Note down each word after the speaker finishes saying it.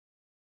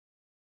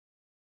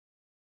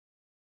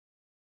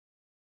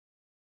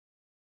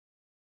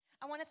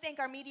I want to thank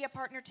our media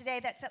partner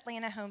today, that's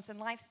Atlanta Homes and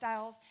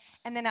Lifestyles.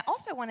 And then I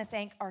also want to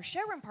thank our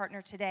showroom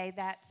partner today,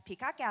 that's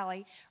Peacock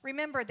Alley.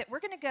 Remember that we're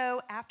going to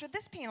go after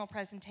this panel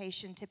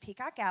presentation to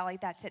Peacock Alley,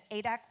 that's at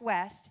ADAC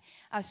West,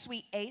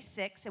 Suite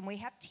A6. And we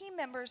have team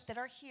members that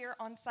are here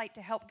on site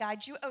to help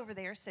guide you over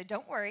there, so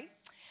don't worry.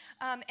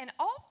 And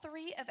all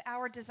three of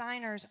our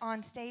designers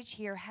on stage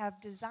here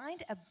have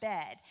designed a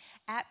bed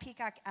at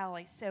Peacock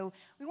Alley. So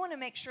we want to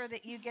make sure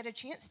that you get a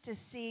chance to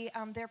see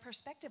their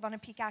perspective on a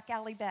Peacock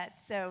Alley bed.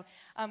 So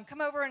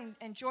come over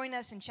and join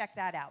us and check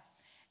that out.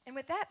 And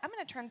with that, I'm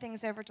going to turn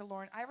things over to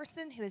Lauren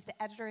Iverson, who is the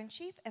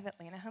editor-in-chief of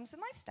Atlanta Homes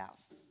and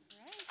Lifestyles.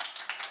 All right.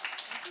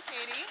 Thank you,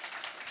 Katie.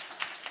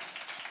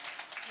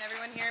 Can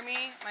everyone hear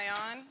me? Am I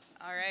on?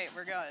 All right,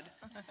 we're good.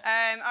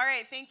 All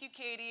right, thank you,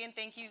 Katie, and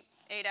thank you,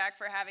 ADAC,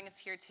 for having us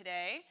here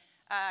today.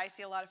 I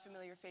see a lot of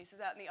familiar faces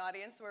out in the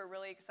audience. We're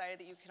really excited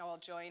that you can all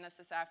join us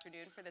this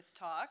afternoon for this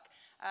talk.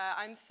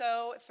 I'm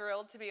so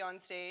thrilled to be on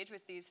stage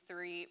with these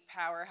three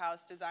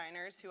powerhouse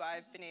designers who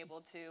I've been able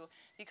to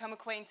become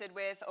acquainted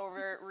with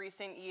over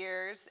recent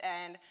years.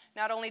 And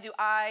not only do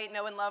I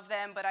know and love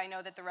them, but I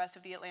know that the rest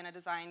of the Atlanta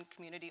design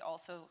community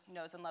also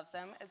knows and loves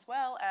them, as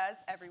well as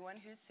everyone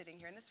who's sitting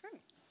here in this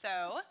room.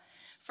 So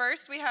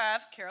first, we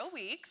have Carole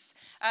Weeks.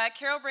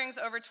 Carole brings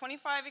over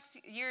 25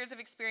 years of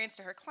experience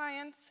to her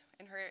clients,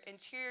 and her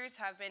interiors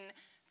have been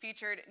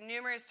featured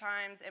numerous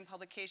times in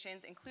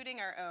publications, including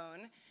our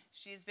own.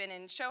 She's been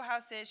in show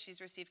houses.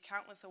 She's received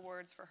countless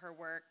awards for her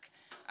work.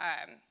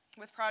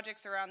 With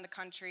projects around the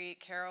country,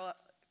 Carole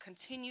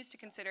continues to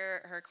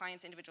consider her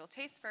clients' individual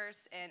tastes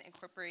first and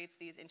incorporates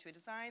these into a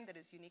design that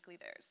is uniquely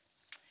theirs.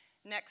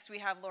 Next, we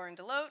have Lauren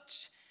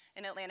DeLoach.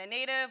 An Atlanta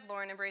native,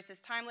 Lauren embraces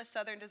timeless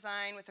Southern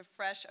design with a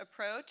fresh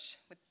approach.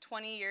 With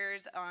 20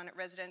 years on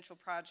residential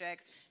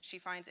projects, she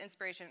finds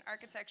inspiration in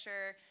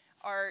architecture,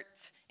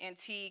 art,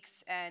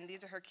 antiques, and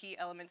these are her key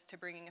elements to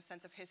bringing a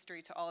sense of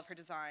history to all of her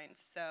designs.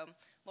 So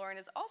Lauren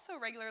is also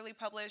regularly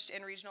published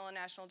in regional and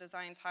national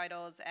design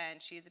titles, and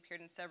she has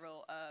appeared in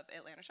several of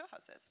Atlanta show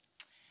houses.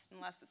 And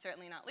last but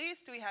certainly not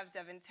least, we have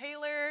Devin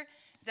Taylor.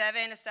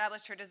 Devin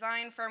established her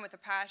design firm with a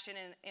passion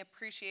and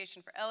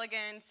appreciation for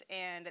elegance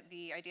and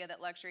the idea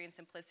that luxury and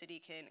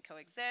simplicity can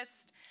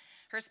coexist.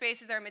 Her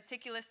spaces are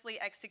meticulously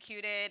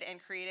executed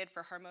and created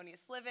for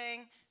harmonious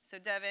living. So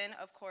Devin,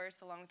 of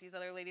course, along with these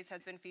other ladies,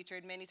 has been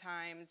featured many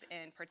times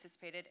and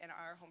participated in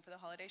our Home for the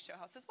Holidays show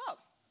house as well.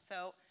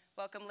 So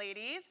welcome,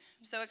 ladies.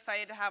 I'm so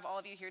excited to have all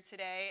of you here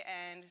today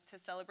and to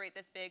celebrate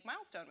this big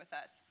milestone with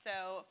us.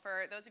 So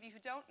for those of you who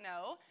don't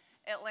know,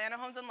 Atlanta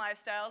Homes and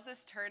Lifestyles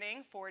is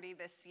turning 40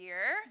 this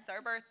year. It's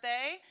our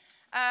birthday.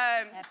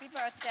 Happy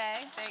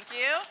birthday. Thank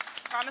you.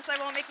 Promise I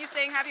won't make you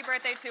sing happy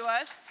birthday to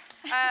us.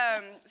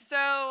 So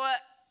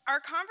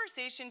our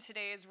conversation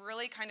today is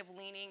really kind of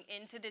leaning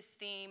into this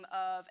theme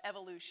of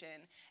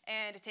evolution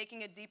and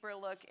taking a deeper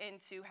look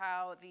into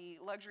how the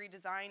luxury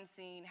design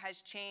scene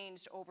has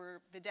changed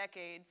over the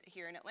decades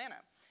here in Atlanta.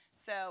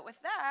 So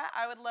with that,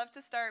 I would love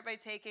to start by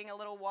taking a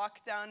little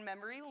walk down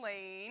memory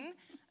lane.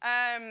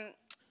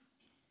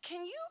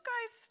 Can you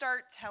guys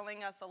start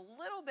telling us a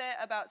little bit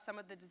about some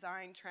of the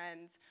design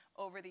trends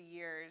over the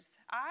years?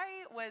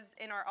 I was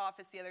in our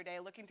office the other day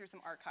looking through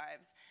some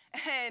archives,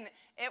 and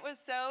it was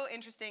so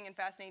interesting and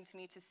fascinating to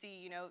me to see,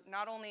 you know,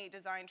 not only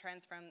design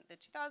trends from the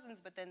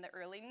 2000s, but then the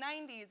early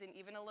 90s and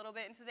even a little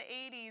bit into the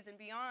 80s and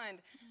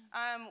beyond.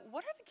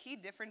 What are the key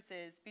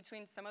differences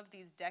between some of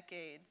these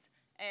decades,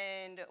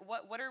 and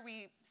what are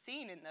we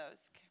seeing in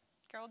those?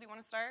 Carole, do you want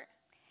to start?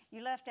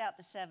 You left out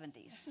the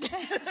 70s.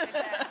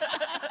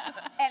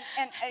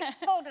 and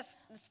full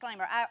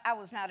disclaimer, I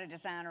was not a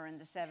designer in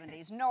the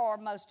 70s, nor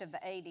most of the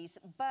 80s,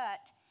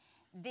 but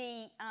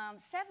the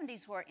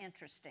 70s were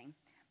interesting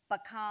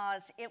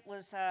because it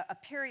was a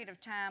period of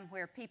time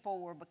where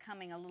people were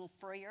becoming a little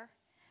freer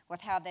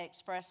with how they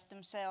expressed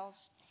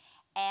themselves,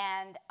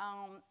 and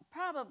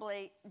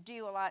probably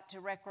due a lot to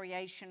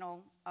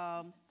recreational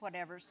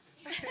whatevers.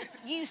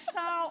 You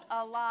saw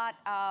a lot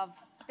of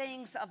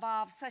things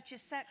evolve, such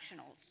as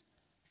sectionals.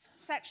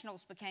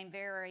 Sectionals became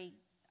very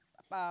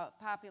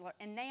popular,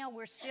 and now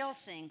we're still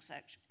seeing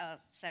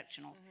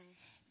sectionals.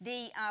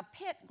 The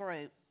pit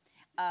group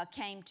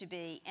came to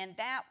be, and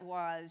that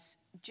was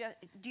just,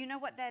 do you know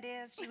what that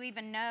is? Do you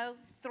even know?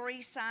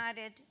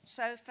 Three-sided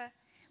sofa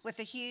with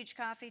a huge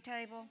coffee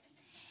table.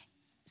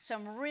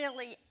 Some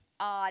really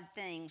odd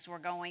things were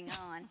going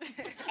on,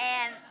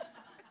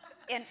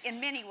 and in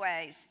many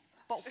ways.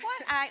 But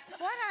what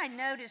I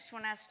noticed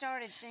when I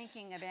started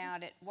thinking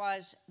about it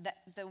was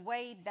the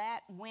way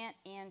that went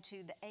into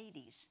the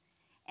 80s.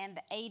 And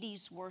the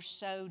 80s were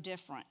so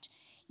different.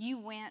 You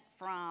went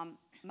from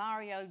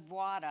Mario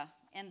Guada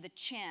and the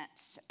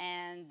chintz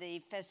and the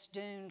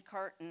festoon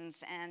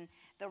curtains and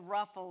the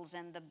ruffles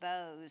and the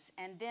bows.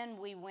 And then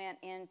we went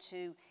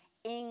into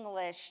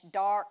English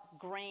dark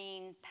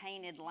green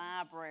painted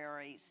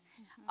libraries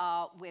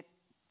with,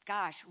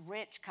 gosh,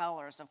 rich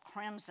colors of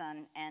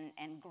crimson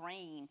and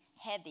green,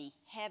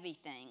 heavy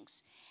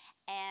things.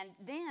 And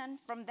then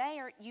from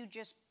there, you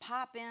just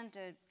pop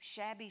into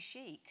shabby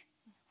chic,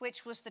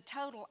 which was the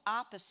total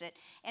opposite.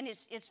 And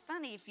it's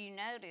funny if you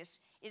notice,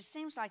 it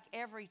seems like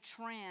every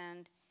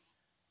trend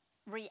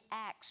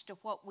reacts to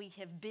what we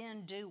have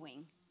been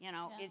doing. You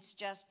know, it's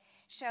just,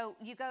 so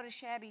you go to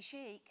shabby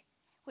chic,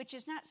 which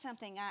is not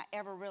something I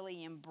ever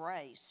really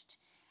embraced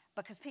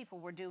because people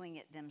were doing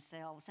it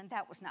themselves, and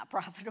that was not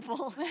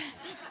profitable.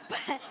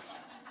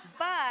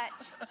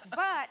 but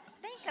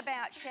think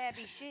about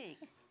shabby chic.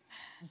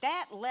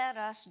 That led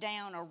us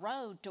down a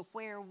road to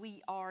where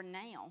we are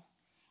now.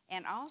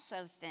 And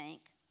also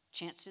think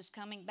chintz is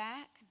coming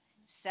back.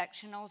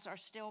 Sectionals are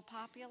still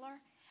popular.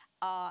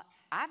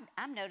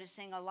 I'm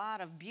noticing a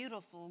lot of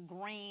beautiful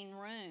green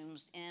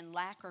rooms in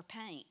lacquer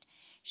paint.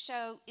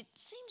 So it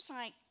seems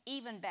like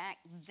even back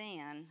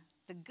then,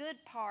 the good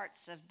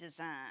parts of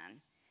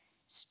design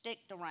stick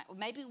around.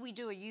 Maybe we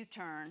do a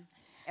U-turn.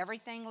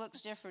 Everything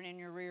looks different in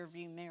your rear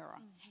view mirror.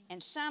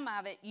 And some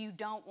of it you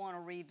don't want to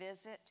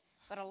revisit,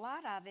 but a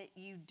lot of it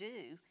you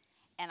do.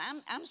 And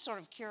I'm sort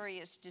of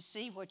curious to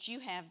see what you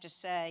have to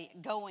say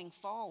going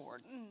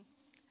forward.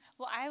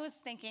 Well, I was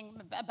thinking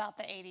about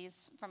the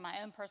 80s from my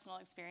own personal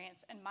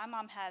experience, and my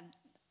mom had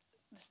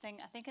this thing,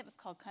 I think it was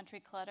called Country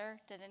Clutter.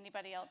 Did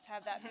anybody else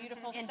have that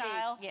beautiful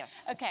style? Indeed, yes.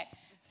 Okay,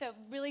 so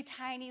really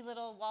tiny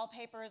little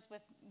wallpapers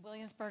with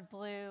Williamsburg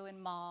blue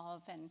and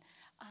mauve and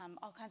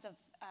all kinds of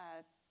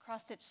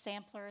cross-stitch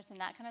samplers and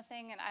that kind of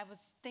thing. And I was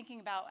thinking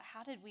about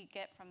how did we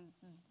get from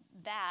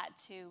that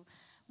to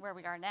where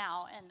we are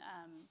now. And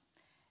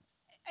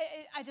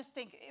I just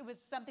think it was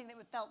something that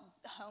felt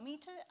homey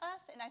to us,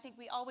 and I think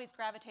we always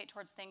gravitate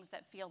towards things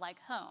that feel like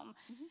home.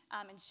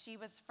 And she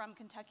was from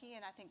Kentucky,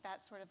 and I think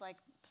that sort of like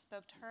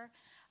spoke to her.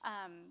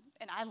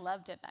 And I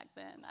loved it back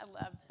then. I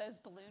loved those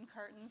balloon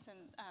curtains and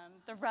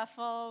the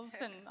ruffles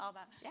and all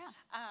that. Yeah.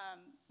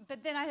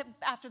 But then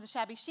after the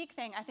shabby chic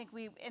thing, I think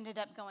we ended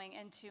up going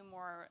into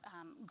more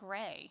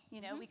gray.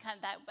 You know,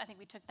 I think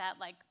we took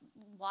that like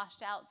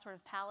washed out sort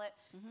of palette,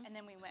 and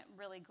then we went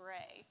really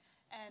gray.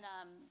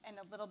 And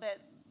a little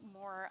bit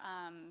more,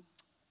 I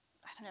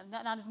don't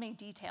know, not as many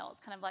details,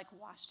 kind of like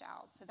washed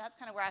out. So that's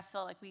kind of where I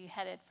feel like we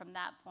headed from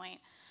that point.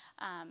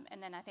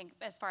 And then I think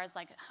as far as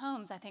like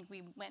homes, I think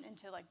we went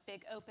into like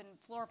big open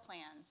floor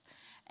plans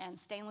and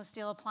stainless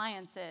steel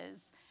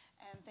appliances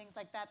and things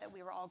like that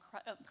we were all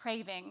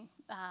craving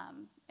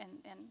in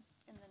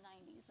the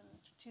 90s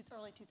and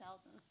early 2000s.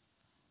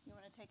 You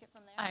want to take it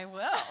from there? I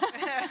will,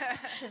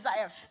 because I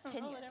have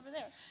opinions. Over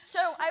there. So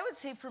I would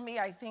say for me,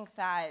 I think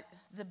that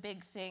the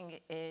big thing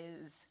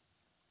is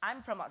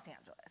I'm from Los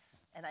Angeles,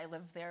 and I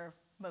lived there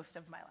most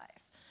of my life.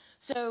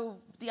 So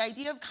the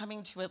idea of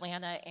coming to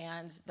Atlanta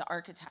and the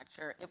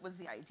architecture, it was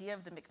the idea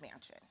of the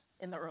McMansion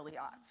in the early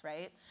aughts,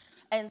 right?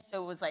 And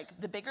so it was like,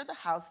 the bigger the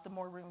house, the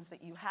more rooms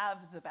that you have,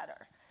 the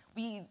better.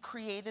 We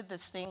created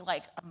this thing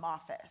like a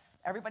moffice.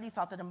 Everybody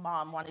thought that a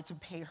mom wanted to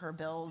pay her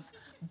bills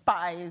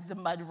by the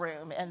mud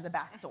room and the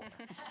back door.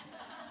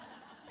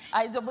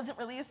 That wasn't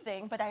really a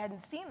thing, but I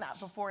hadn't seen that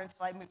before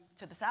until I moved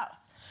to the South.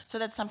 So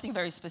that's something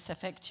very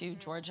specific to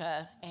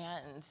Georgia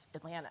and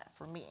Atlanta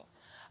for me.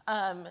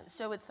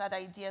 So it's that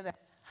idea that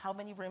how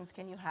many rooms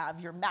can you have?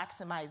 You're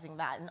maximizing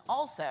that. And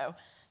also,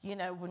 you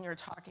know, when you're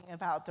talking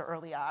about the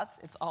early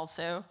aughts, it's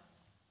also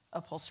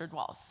upholstered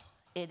walls.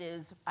 It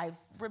is, I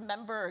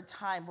remember a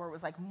time where it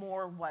was like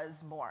more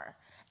was more.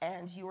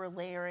 And you were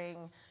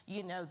layering,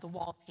 you know, the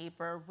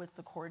wallpaper with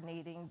the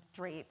coordinating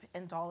drape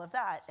and all of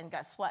that. And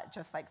guess what?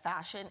 Just like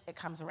fashion, it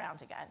comes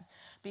around again.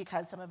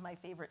 Because some of my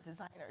favorite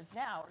designers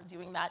now are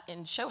doing that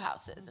in show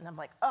houses. And I'm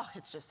like, oh,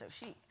 it's just so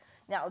chic.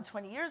 Now,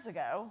 20 years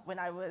ago, when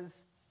I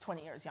was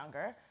 20 years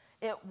younger,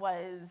 it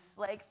was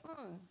like,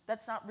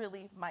 that's not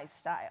really my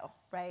style,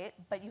 right?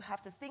 But you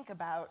have to think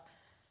about,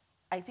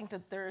 I think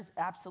that there's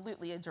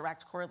absolutely a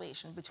direct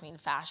correlation between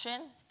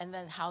fashion and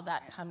then how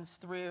that comes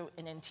through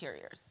in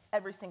interiors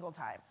every single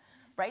time.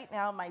 Right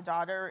now, my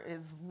daughter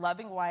is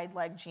loving wide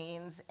leg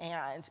jeans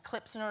and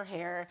clips in her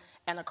hair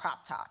and a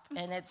crop top.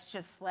 And it's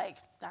just like,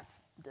 that's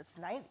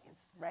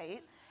 90s,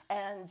 right?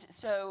 And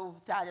so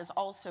that is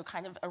also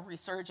kind of a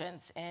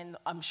resurgence, and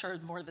I'm sure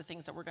more of the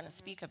things that we're going to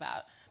speak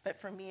about. But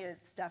for me,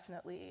 it's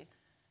definitely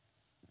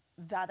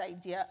that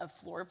idea of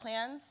floor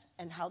plans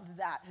and how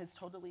that has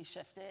totally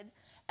shifted.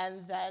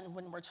 And then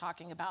when we're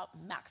talking about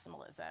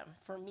maximalism,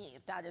 for me,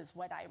 that is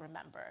what I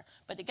remember.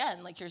 But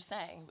again, like you're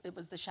saying, it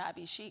was the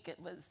shabby chic. It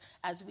was,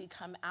 as we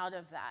come out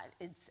of that,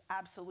 it's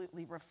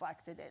absolutely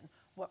reflected in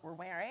what we're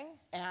wearing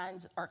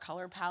and our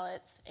color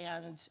palettes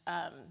and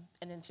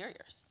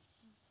interiors.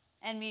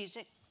 And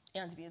music.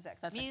 And music,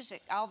 that's it.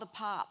 Music, all the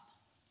pop,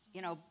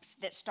 you know,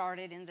 that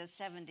started in the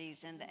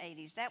 70s and the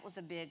 80s. That was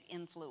a big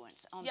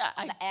influence on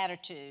the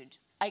attitude.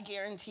 I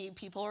guarantee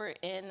people are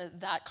in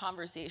that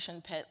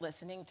conversation pit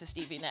listening to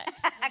Stevie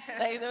Nicks.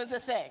 Like, there was a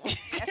thing.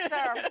 Yes,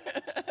 sir.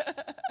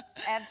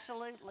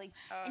 Absolutely.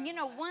 And you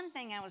know, one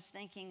thing I was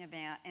thinking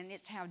about, and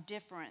it's how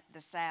different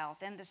the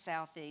South and the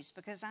Southeast,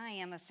 because I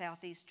am a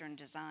Southeastern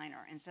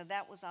designer, and so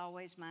that was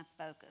always my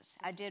focus.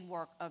 I did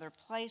work other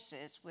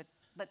places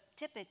but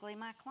typically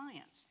my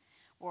clients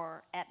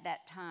were at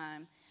that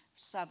time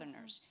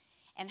Southerners.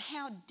 and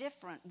how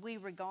different we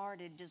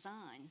regarded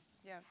design.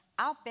 Yeah.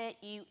 I'll bet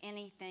you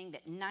anything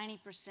that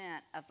 90%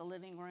 of the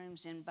living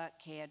rooms in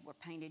Buckhead were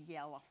painted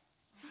yellow.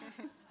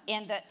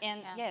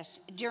 Yes,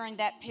 during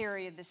that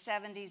period, the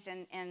 70s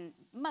and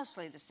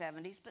mostly the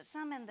 70s, but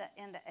some in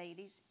the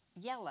 80s,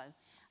 yellow.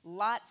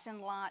 Lots and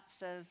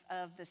lots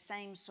of the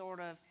same sort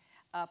of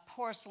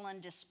porcelain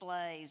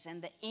displays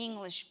and the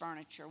English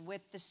furniture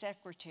with the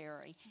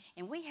secretary.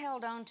 And we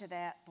held on to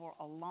that for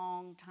a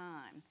long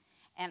time.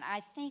 And I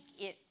think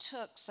it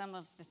took some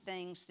of the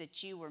things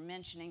that you were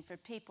mentioning for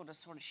people to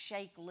sort of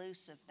shake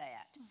loose of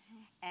that.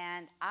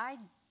 And I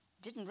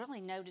didn't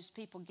really notice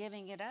people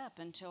giving it up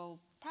until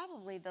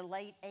probably the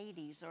late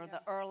 80s or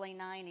the early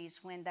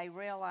 90s, when they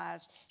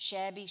realized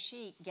shabby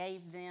chic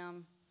gave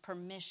them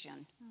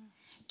permission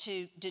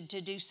to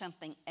do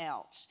something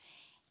else.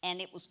 And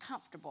it was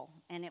comfortable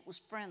and it was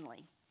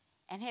friendly.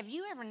 And have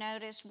you ever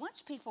noticed,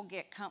 once people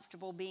get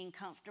comfortable being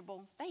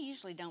comfortable, they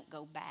usually don't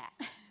go back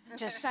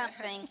to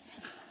something.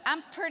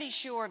 I'm pretty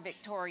sure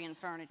Victorian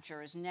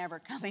furniture is never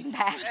coming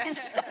back in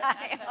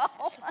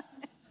style.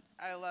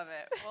 I love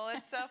it. Well,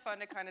 it's so fun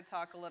to kind of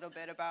talk a little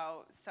bit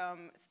about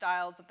some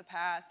styles of the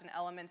past and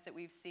elements that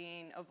we've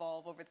seen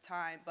evolve over the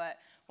time. But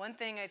one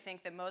thing I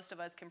think that most of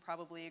us can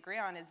probably agree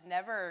on is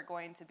never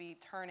going to be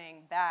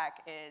turning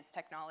back is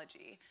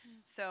technology.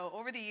 So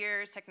over the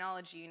years,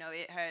 technology, you know,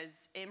 it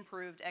has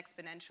improved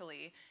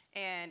exponentially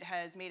and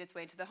has made its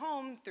way into the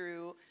home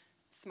through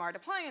smart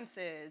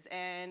appliances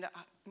and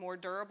more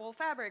durable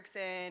fabrics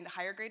and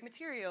higher grade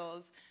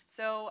materials.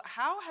 So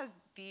how has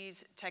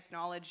these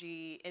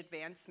technology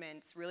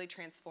advancements really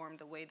transformed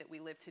the way that we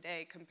live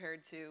today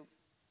compared to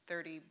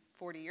 30,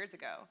 40 years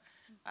ago?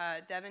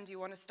 Devin, do you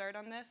want to start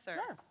on this? Or?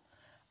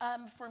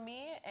 Sure. For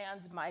me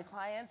and my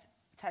clients,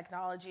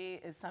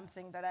 technology is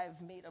something that I've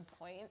made a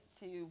point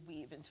to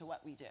weave into what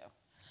we do.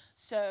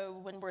 So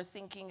when we're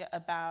thinking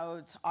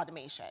about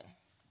automation,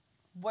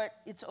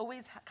 it's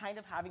always kind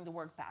of having to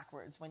work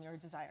backwards when you're a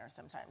designer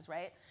sometimes,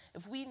 right?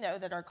 If we know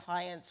that our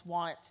clients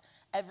want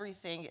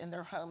everything in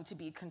their home to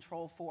be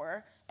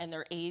Control-4 and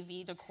their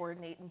AV to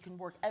coordinate and can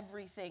work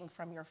everything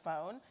from your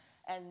phone,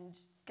 and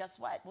guess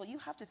what? Well, you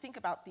have to think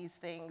about these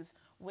things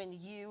when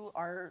you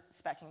are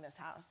speccing this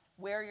house.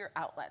 Where are your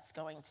outlets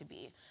going to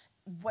be?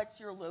 What's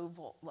your low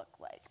volt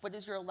look like? What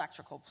does your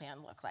electrical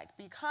plan look like?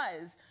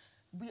 Because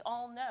we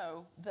all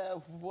know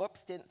the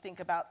whoops, didn't think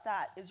about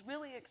that is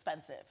really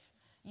expensive.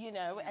 You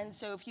know, and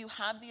so if you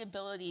have the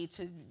ability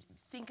to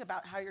think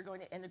about how you're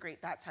going to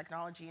integrate that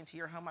technology into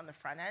your home on the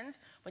front end,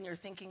 when you're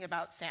thinking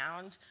about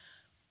sound,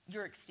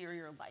 your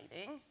exterior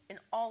lighting, and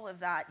all of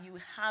that, you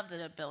have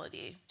the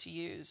ability to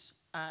use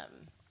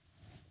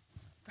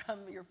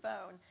from your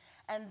phone.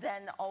 And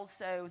then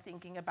also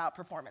thinking about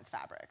performance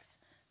fabrics.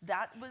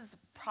 That was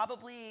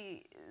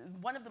probably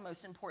one of the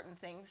most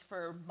important things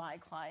for my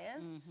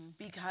clients,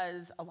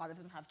 because a lot of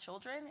them have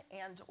children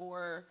and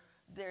or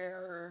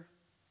they're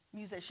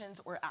musicians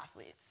or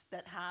athletes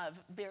that have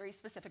very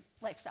specific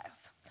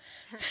lifestyles.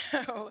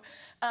 So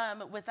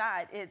with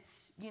that,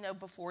 it's, you know,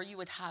 before you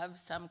would have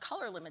some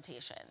color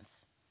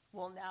limitations.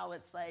 Well, now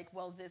it's like,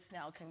 well, this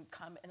now can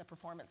come in a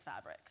performance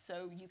fabric.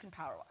 So you can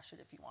power wash it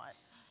if you want.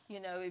 You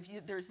know,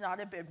 there's not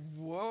a big,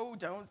 whoa,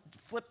 don't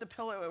flip the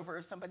pillow over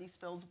if somebody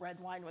spills red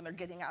wine when they're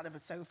getting out of a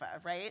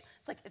sofa, right?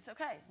 It's like, it's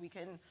okay. We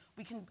can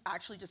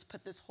actually just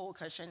put this whole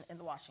cushion in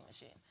the washing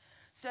machine.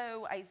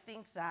 So I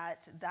think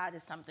that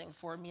is something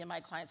for me and my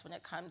clients when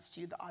it comes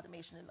to the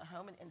automation in the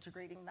home and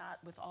integrating that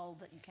with all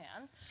that you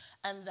can.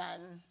 And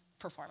then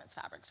performance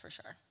fabrics for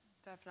sure.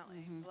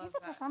 Definitely. I think the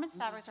performance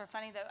fabrics are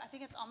funny, though. I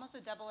think it's almost a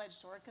double-edged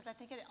sword, because I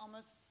think it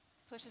almost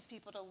pushes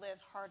people to live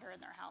harder in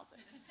their houses.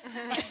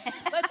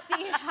 Let's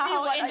see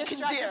how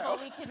indestructible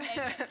we can make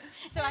it.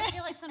 So I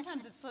feel like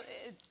sometimes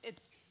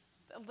it's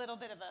a little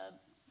bit of a...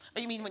 Oh,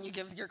 you mean when you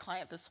give your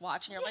client the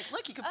swatch and you're like,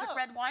 look, you can put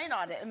red wine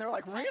on it, and they're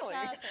like, really?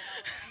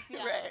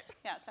 Yeah. Right.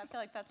 Yeah, so I feel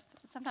like that's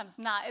sometimes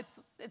not,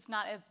 it's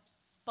not as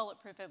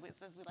bulletproof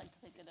as we like to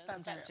think it is.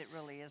 Sometimes it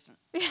really isn't.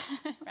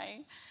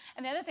 Right?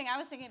 And the other thing I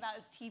was thinking about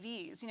is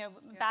TVs. You know,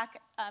 back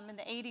in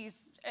the 80s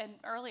and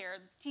earlier,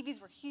 TVs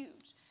were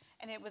huge.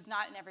 And it was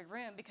not in every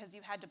room because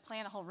you had to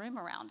plan a whole room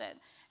around it.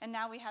 And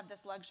now we have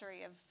this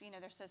luxury of, you know,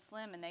 they're so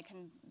slim and they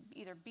can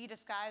either be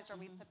disguised or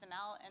we put them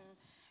out and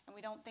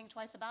we don't think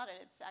twice about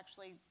it. It's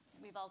actually,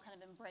 we've all kind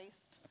of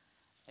embraced,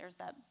 there's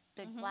that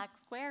big black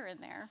square in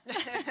there.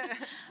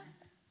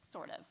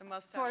 Sort of. The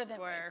mustache sort of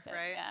square,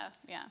 right?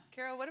 Yeah.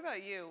 Carole, what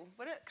about you?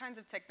 What kinds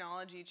of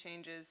technology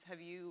changes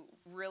have you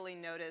really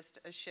noticed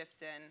a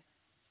shift in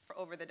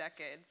over the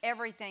decades?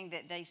 Everything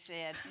that they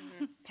said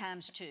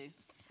times 2.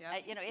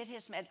 Yep. You know, it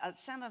has made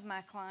some of my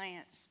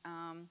clients,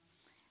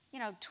 you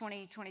know,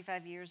 20,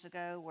 25 years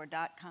ago were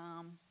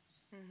 .com,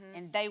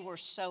 and they were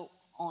so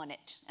on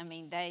it. I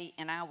mean,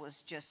 and I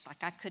was just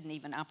like, I couldn't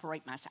even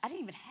operate my, I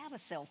didn't even have a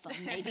cell phone,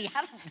 maybe,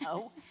 I don't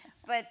know.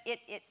 But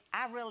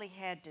I really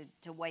had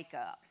to wake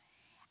up.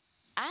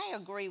 I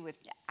agree with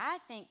you. I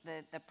think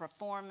that the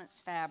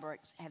performance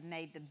fabrics have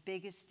made the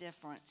biggest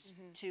difference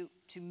to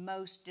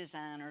most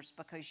designers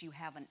because you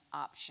have an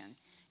option.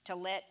 to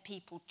let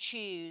people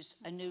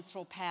choose a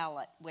neutral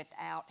palette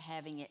without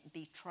having it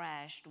be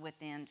trashed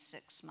within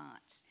 6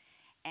 months.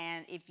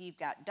 And if you've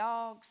got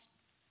dogs,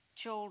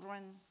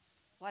 children,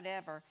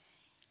 whatever,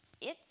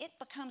 it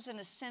becomes an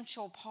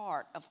essential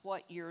part of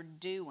what you're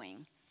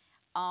doing.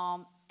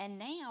 And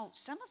now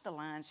some of the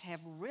lines have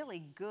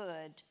really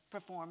good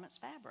performance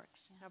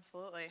fabrics.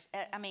 Absolutely.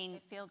 I mean,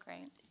 They feel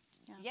great.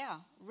 yeah,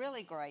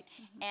 really great.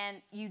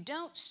 And you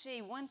don't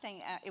see one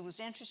thing, it was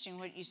interesting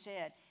what you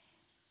said.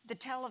 The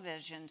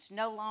televisions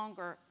no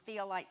longer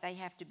feel like they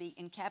have to be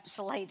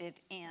encapsulated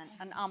in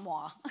an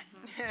armoire.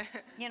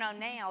 You know,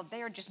 now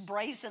they're just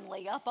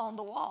brazenly up on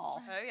the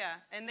wall. Oh, yeah.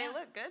 And they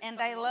look good. And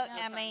they look,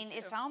 sometimes I mean, too.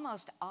 it's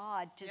almost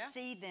odd to Yeah.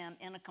 see them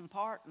in a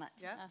compartment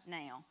Yes.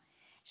 now.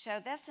 So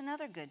that's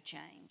another good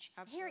change.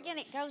 Absolutely. Here again,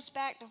 it goes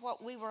back to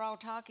what we were all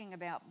talking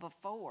about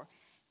before.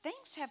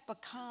 Things have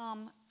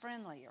become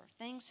friendlier.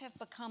 Things have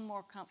become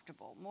more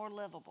comfortable, more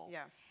livable.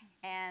 Yeah.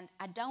 And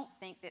I don't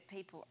think that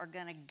people are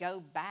going to go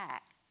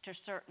back to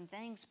certain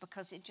things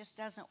because it just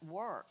doesn't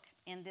work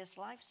in this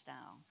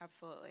lifestyle.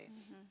 Absolutely.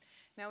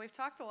 Now, we've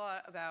talked a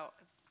lot about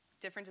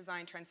different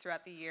design trends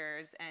throughout the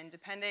years, and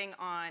depending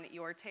on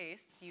your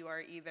tastes, you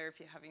are either if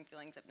you're having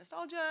feelings of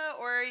nostalgia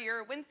or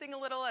you're wincing a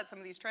little at some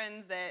of these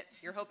trends that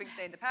you're hoping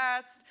stay in the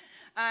past.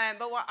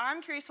 But what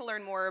I'm curious to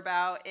learn more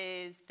about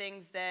is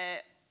things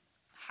that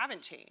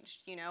haven't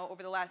changed, you know,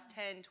 over the last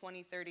 10,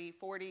 20, 30,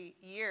 40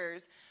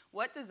 years.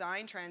 What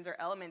design trends or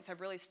elements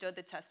have really stood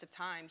the test of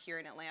time here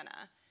in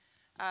Atlanta?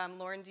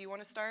 Lauren, do you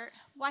want to start?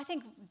 Well, I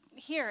think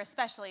here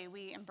especially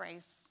we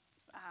embrace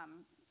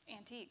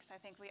antiques. I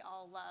think we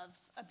all love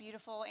a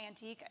beautiful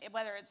antique,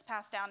 whether it's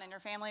passed down in your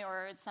family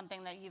or it's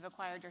something that you've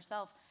acquired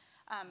yourself.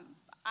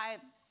 I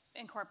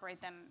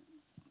incorporate them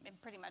in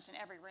pretty much in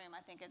every room.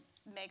 I think it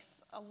makes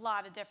a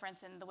lot of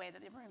difference in the way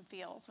that the room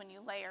feels when you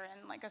layer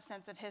in like a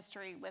sense of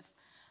history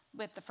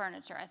with the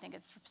furniture. I think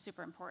it's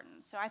super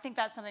important. So I think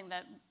that's something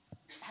that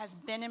has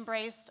been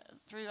embraced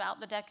throughout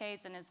the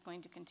decades and is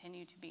going to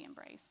continue to be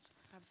embraced.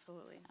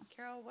 Absolutely.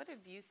 Carole, what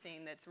have you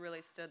seen that's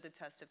really stood the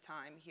test of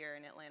time here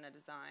in Atlanta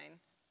design?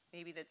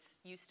 Maybe that's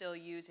you still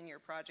use in your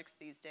projects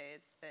these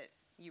days that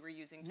you were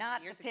using 20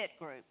 Not years the ago? pit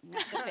group,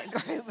 not the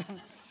pit group.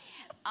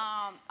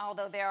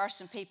 Although there are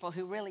some people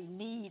who really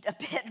need a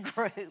pit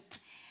group.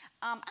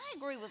 I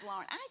agree with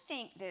Lauren. I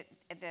think that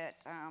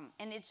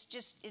and it's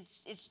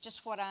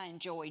just what I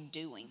enjoy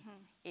doing,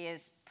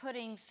 is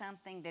putting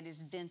something that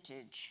is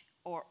vintage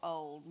or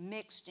old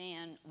mixed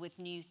in with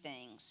new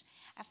things.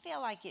 I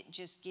feel like it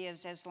just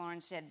gives, as Lauren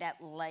said,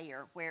 that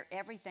layer where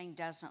everything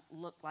doesn't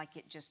look like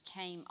it just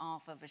came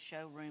off of a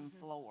showroom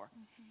floor.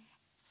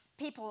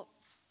 People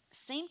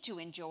seem to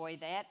enjoy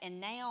that,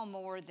 and now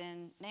more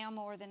than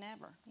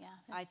ever. Yeah.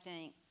 I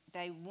think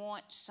they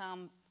want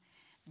some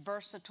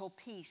versatile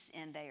piece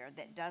in there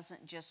that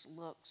doesn't just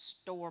look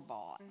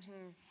store-bought.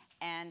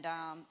 And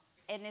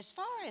as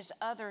far as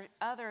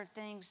other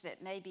things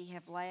that maybe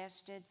have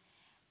lasted,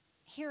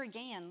 here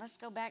again, let's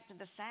go back to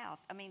the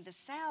South. I mean, the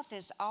South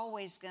is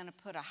always going to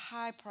put a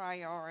high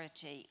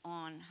priority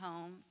on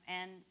home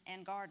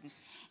and garden.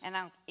 And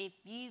if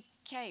you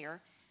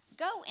care,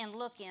 go and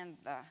look in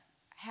the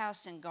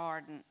House and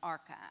Garden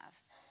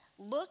archive.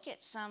 Look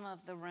at some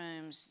of the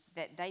rooms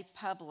that they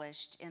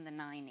published in the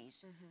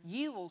 90s.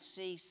 You will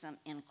see some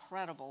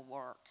incredible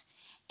work,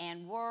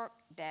 and work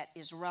that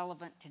is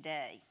relevant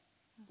today,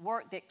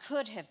 work that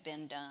could have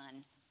been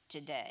done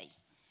today.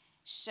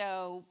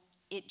 So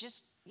it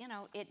just, you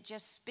know, it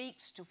just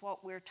speaks to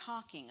what we're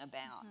talking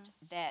about,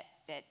 that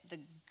the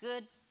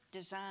good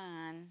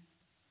design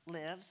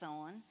lives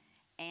on,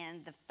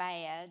 and the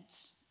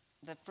fads,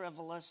 the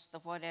frivolous, the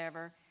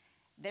whatever,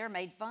 they're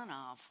made fun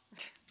of.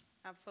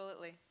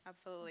 Absolutely,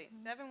 absolutely.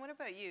 Devin, what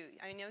about you?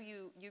 I know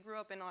you grew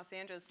up in Los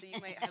Angeles, so you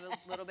might have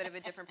a little bit of a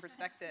different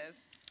perspective.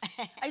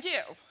 I do,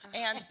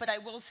 but I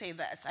will say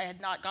this. I had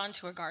not gone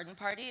to a garden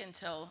party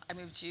until I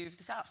moved to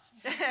the South.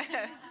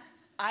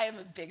 I am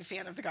a big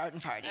fan of the garden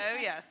party. Oh,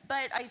 yes.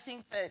 But I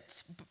think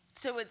that,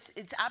 so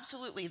it's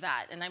absolutely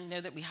that, and I know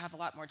that we have a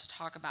lot more to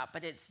talk about,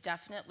 but it's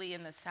definitely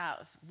in the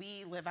South.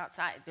 We live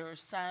outside.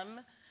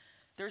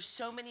 There's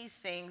so many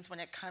things when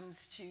it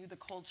comes to the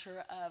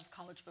culture of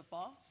college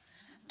football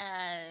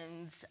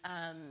and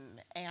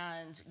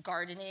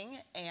gardening,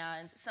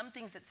 and some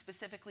things that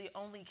specifically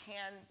only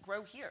can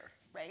grow here,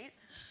 right?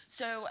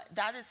 So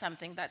that is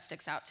something that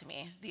sticks out to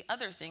me. The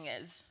other thing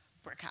is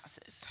brick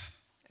houses.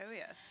 Oh,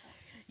 yes.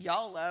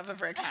 Y'all love a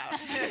brick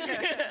house.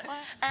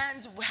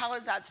 And how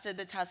has that stood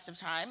the test of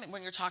time?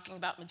 When you're talking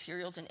about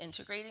materials and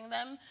integrating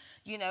them,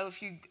 you know,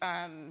 if you,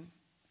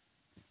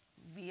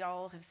 we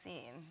all have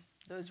seen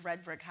those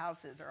red brick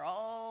houses are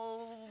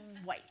all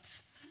white,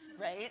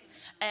 right?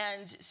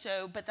 And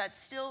so, but that's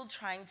still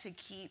trying to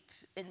keep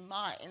in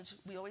mind,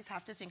 we always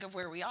have to think of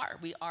where we are.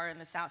 We are in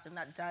the South, and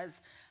that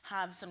does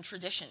have some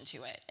tradition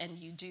to it. And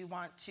you do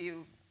want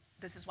to,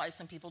 this is why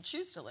some people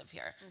choose to live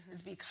here,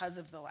 is because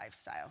of the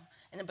lifestyle,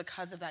 and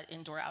because of that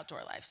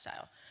indoor-outdoor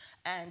lifestyle.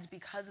 And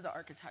because of the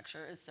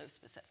architecture is so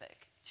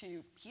specific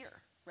to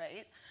here,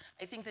 right?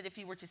 I think that if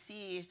you were to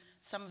see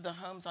some of the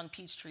homes on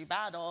Peachtree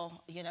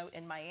Battle, you know,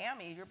 in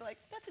Miami, you're like,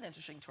 that's an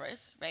interesting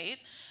choice, right?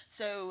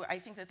 So I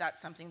think that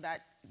that's something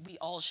that we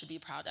all should be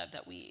proud of,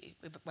 that we,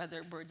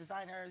 whether we're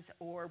designers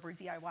or we're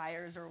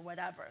DIYers or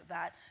whatever,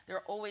 that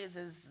there always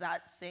is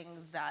that thing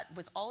that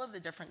with all of the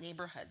different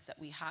neighborhoods that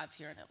we have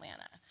here in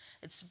Atlanta,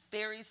 it's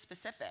very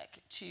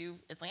specific to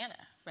Atlanta,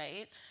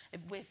 right?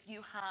 If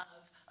you have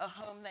a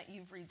home that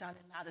you've redone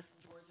in Madison,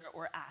 Georgia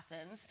or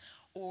Athens,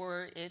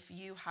 or if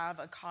you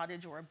have a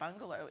cottage or a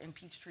bungalow in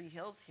Peachtree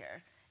Hills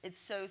here, it's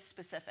so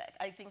specific.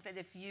 I think that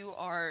if you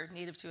are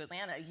native to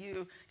Atlanta,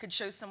 you could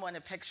show someone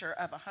a picture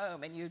of a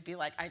home and you'd be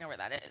like, I know where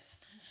that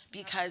is.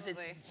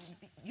 Because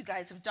you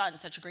guys have done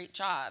such a great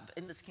job,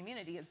 and this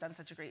community has done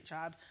such a great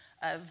job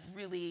of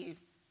really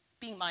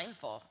being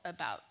mindful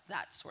about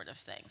that sort of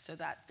thing so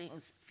that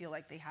things feel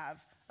like they have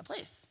a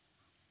place.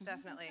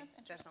 Definitely,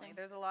 definitely.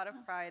 There's a lot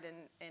of pride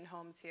in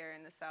homes here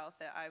in the South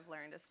that I've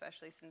learned,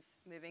 especially since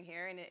moving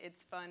here. And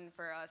it's fun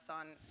for us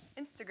on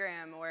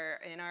Instagram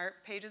or in our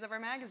pages of our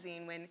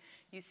magazine when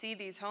you see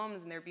these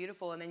homes and they're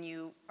beautiful, and then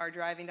you are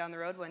driving down the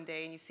road one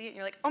day and you see it and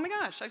you're like, oh my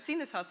gosh, I've seen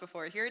this house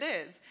before. Here it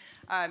is.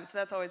 So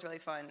that's always really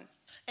fun.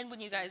 And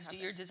when you guys do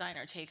your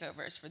designer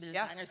takeovers for the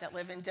designers that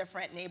live in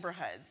different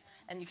neighborhoods,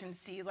 and you can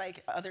see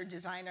like other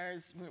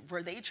designers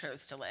where they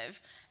chose to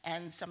live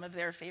and some of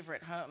their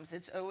favorite homes,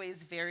 it's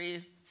always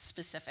very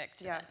specific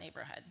to that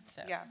neighborhood.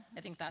 So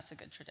I think that's a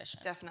good tradition.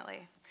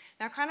 Definitely.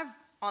 Now, kind of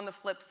on the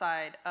flip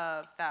side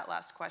of that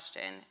last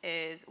question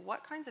is,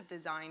 what kinds of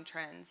design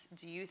trends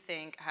do you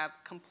think have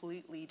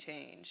completely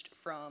changed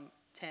from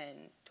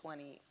 10,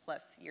 20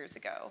 plus years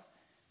ago?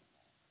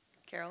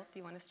 Carole, do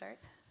you want to start?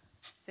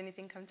 Does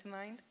anything come to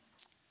mind?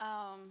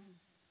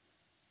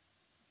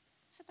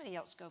 Somebody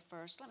else go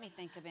first. Let me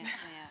think about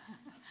that.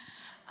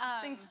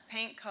 I think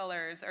paint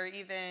colors or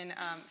even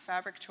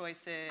fabric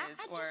choices.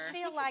 I just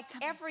feel like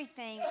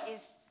everything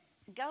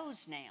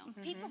goes now.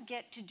 Mm-hmm. People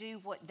get to do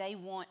what they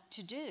want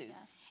to do.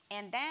 Yes.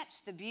 And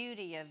that's the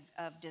beauty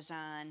of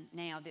design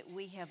now, that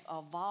we have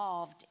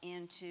evolved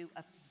into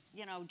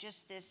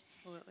just this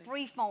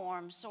free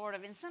form sort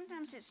of, and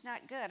sometimes it's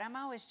not good. I'm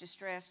always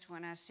distressed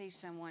when I see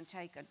someone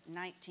take a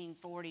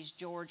 1940s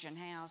Georgian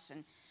house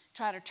and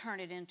try to turn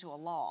it into a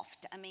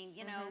loft. I mean,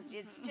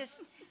 it's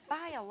just,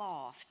 buy a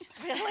loft,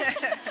 really.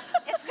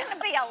 It's going to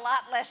be a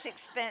lot less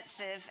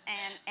expensive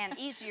and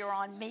easier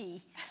on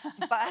me.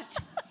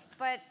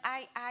 But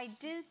I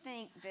do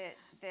think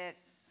that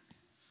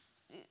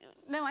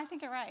No, I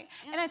think you're right.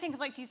 Yeah. And I think,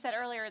 like you said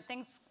earlier,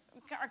 things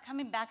are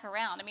coming back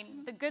around. I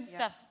mean, the good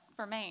stuff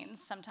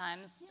remains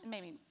sometimes,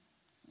 maybe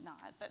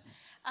not, but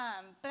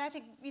I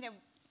think,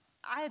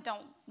 I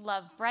don't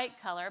love bright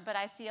color, but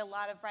I see a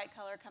lot of bright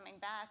color coming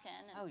back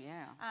in.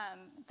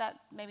 And, that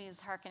maybe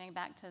is hearkening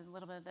back to a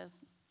little bit of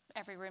those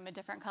every room a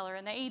different color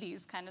in the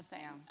 80s kind of thing.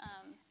 Yeah.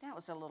 That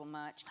was a little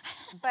much.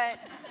 But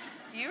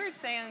you were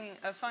saying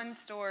a fun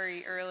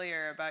story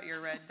earlier about your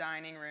red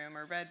dining room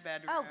or red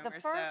bedroom or so. Oh, the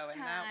first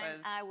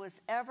time I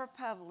was ever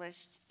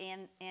published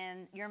in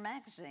your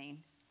magazine,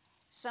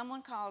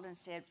 someone called and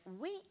said,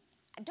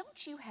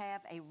 don't you have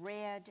a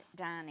red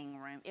dining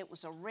room? It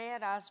was a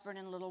red Osborne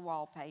and Little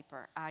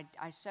wallpaper. I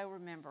so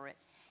remember it.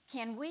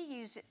 Can we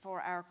use it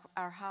for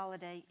our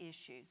holiday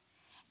issue?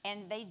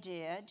 And they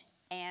did.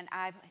 And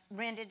I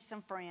rented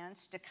some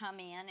friends to come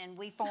in, and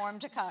we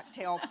formed a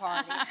cocktail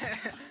party.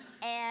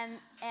 and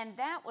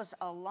that was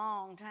a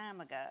long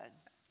time ago.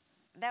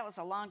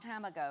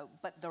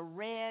 But the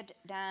red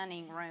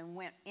dining room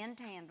went in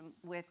tandem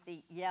with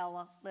the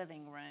yellow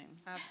living room.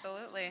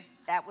 Absolutely.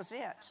 That was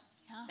it.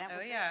 That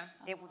was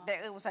it.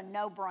 It was a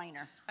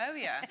no-brainer. Oh,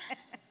 yeah.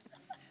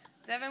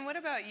 Devin, what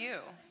about you?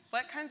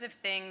 What kinds of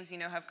things,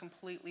 have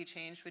completely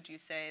changed, would you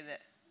say, that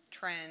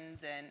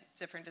trends and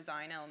different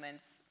design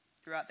elements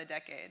throughout the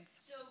decades?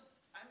 So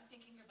I'm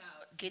thinking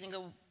about getting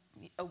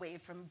away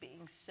from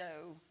being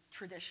so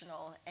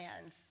traditional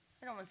and,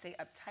 I don't want to say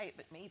uptight,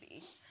 but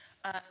maybe.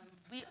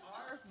 We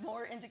are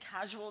more into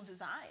casual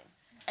design.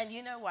 And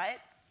you know what?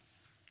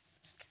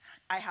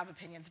 I have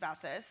opinions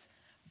about this,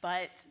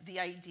 but the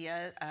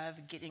idea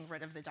of getting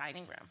rid of the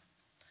dining room.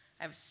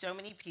 I have so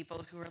many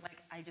people who are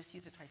like, I just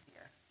use it twice a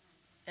year.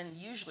 And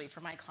usually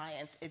for my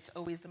clients, it's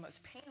always the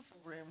most painful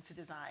room to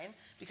design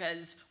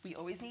because we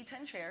always need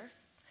 10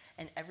 chairs.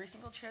 And every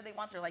single chair they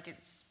want, they're like,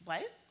 it's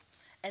what?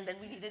 And then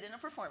we need it in a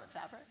performance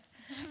fabric.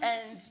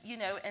 And,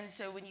 and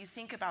so when you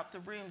think about the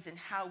rooms and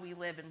how we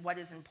live and what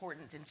is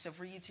important, and so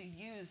for you to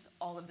use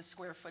all of the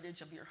square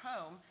footage of your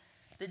home,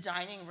 the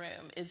dining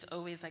room is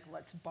always like,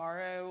 let's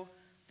borrow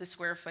the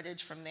square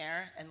footage from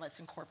there and let's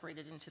incorporate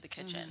it into the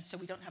kitchen. So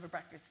we don't have a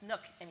breakfast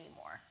nook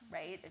anymore,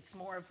 right? It's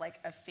more of like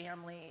a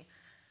family,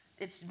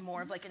 it's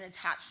more of like an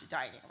attached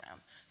dining room.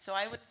 So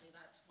I would say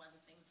that's one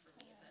thing for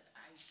me that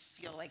I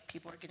feel like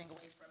people are getting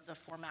away from the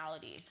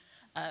formality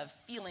of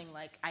feeling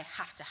like I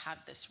have to have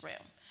this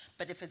room.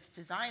 But if it's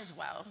designed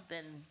well,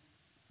 then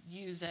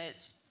use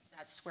it,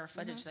 that square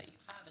footage that you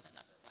have in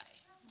another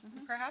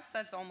way. Perhaps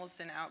that's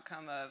almost an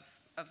outcome of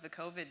of the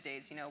COVID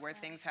days, you know, where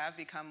things have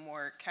become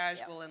more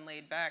casual and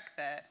laid back,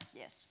 that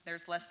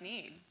there's less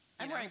need.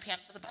 I'm wearing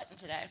pants with a button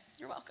today.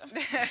 You're welcome.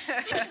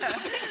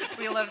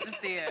 We love to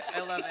see it. I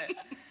love it.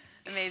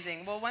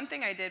 Amazing. Well, one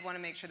thing I did want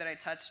to make sure that I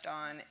touched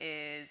on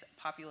is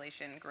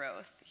population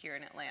growth here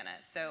in Atlanta.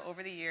 So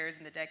over the years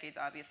and the decades,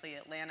 obviously,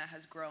 Atlanta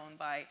has grown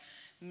by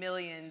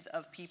millions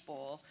of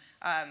people.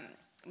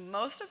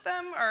 Most of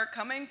them are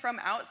coming from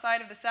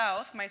outside of the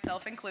South,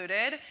 myself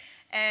included.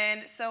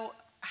 And so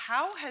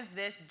how has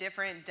this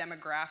different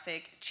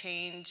demographic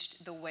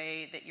changed the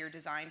way that your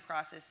design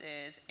process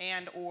is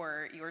and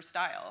or your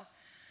style?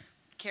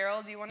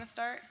 Carole, do you want to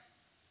start?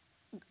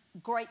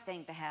 Great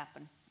thing to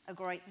happen. A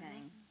great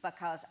thing,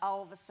 because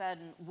all of a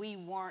sudden we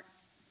weren't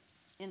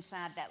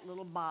inside that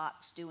little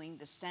box doing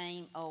the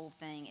same old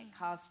thing. It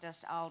caused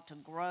us all to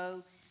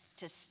grow,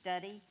 to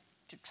study,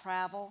 to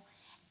travel,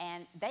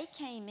 and they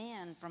came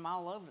in from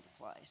all over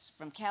the place,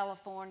 from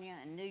California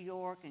and New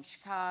York and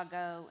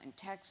Chicago and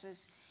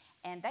Texas,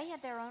 and they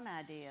had their own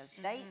ideas.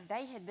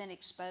 They had been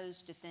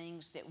exposed to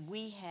things that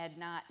we had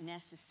not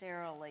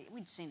necessarily,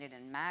 we'd seen it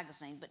in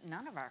magazine, but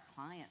none of our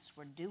clients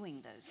were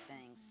doing those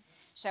things.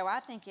 So I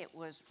think it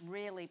was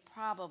really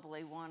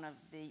probably one of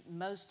the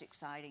most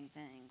exciting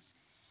things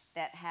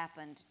that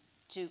happened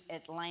to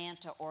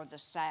Atlanta or the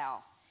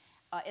South.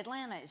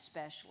 Atlanta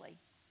especially,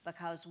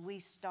 because we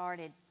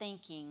started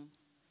thinking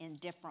in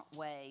different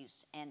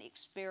ways and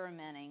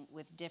experimenting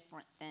with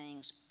different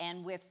things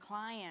and with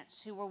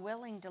clients who were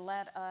willing to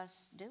let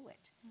us do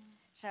it.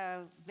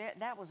 So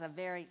that was a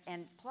very,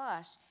 and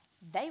plus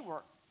they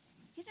were,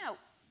 you know,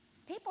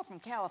 people from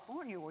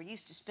California were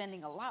used to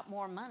spending a lot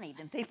more money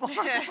than people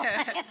from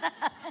Atlanta.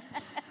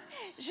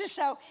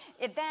 So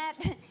if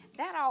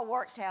that all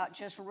worked out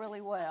just really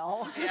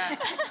well. Yeah.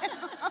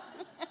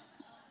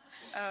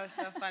 Oh,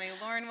 so funny.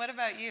 Lauren, what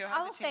about you?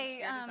 How has it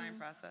changed your design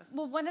process?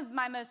 Well, one of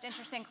my most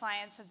interesting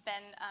clients has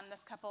been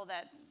this couple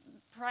that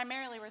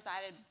primarily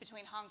resided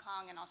between Hong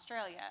Kong and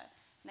Australia.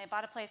 And they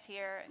bought a place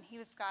here, and he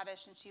was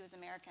Scottish and she was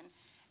American.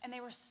 And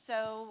they were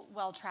so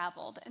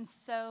well-traveled and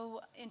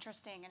so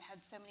interesting and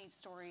had so many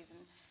stories.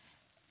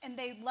 And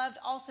they loved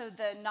also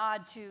the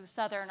nod to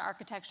Southern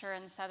architecture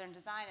and Southern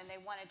design, and they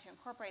wanted to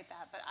incorporate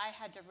that. But I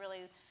had to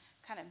really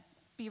kind of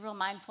be real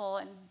mindful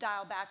and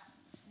dial back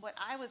what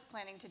I was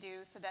planning to do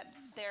so that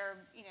their,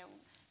 you know,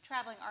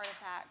 traveling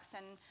artifacts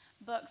and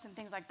books and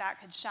things like that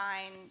could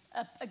shine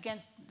up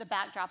against the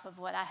backdrop of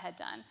what I had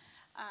done.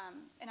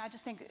 And I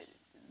just think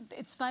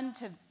it's fun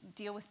to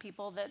deal with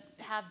people that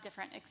have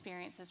different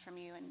experiences from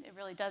you, and it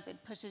really does. It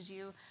pushes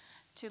you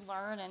to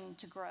learn and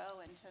to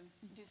grow and to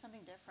do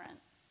something different.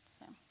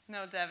 So.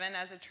 No, Devin,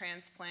 as a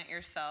transplant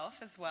yourself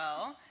as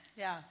well.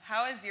 Yeah.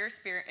 How is your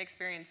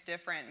experience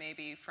different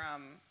maybe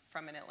from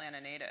an Atlanta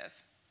native?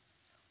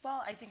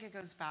 Well, I think it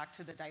goes back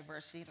to the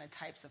diversity and the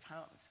types of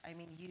homes. I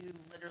mean, you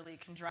literally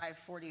can drive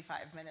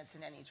 45 minutes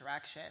in any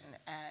direction,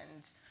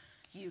 and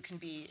you can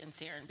be in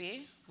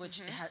Serenbe,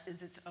 which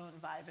is its own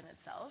vibe in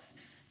itself.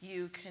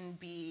 You can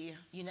be,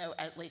 you know,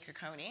 at Lake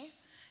Oconee.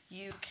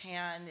 You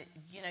can,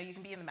 you know, you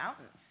can be in the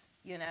mountains,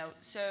 you know.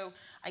 So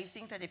I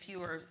think that if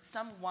you are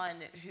someone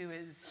who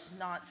is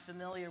not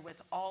familiar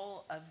with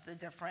all of the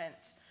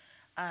different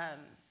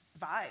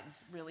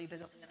vibes, really,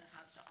 that Atlanta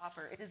has to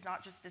offer, it is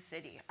not just a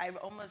city. I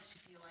almost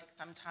feel like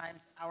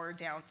sometimes our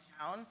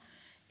downtown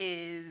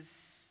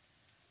is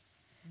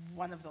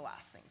one of the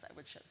last things I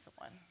would show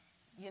someone.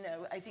 You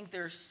know, I think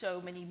there's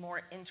so many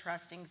more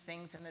interesting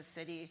things in the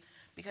city,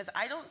 because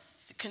I don't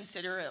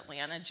consider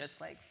Atlanta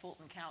just like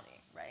Fulton County,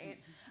 right?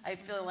 I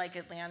feel like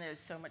Atlanta is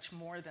so much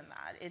more than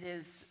that. It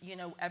is, you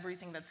know,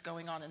 everything that's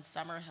going on in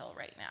Summerhill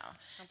right now.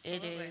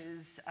 Absolutely. It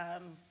is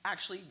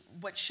actually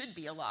what should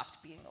be a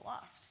loft being a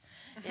loft.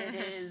 It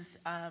is,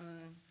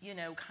 you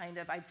know, kind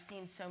of, I've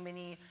seen so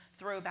many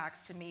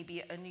throwbacks to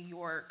maybe a New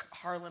York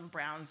Harlem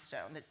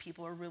brownstone that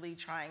people are really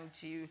trying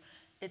to,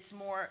 it's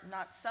more,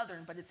 not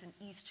Southern, but it's an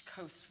East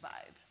Coast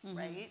vibe,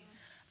 right?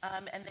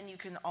 And then you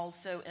can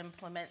also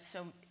implement,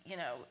 so, you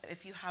know,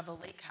 if you have a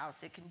lake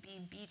house, it can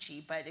be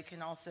beachy, but it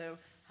can also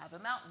have a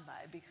mountain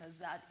vibe, because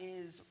that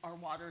is our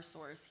water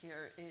source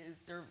here,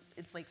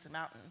 it's lakes and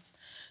mountains.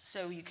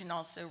 So you can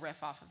also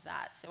riff off of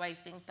that. So I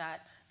think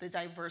that the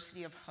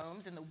diversity of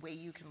homes and the way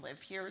you can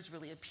live here is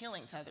really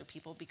appealing to other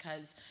people,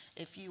 because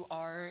if you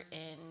are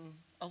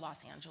in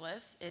Los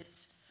Angeles,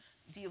 it's,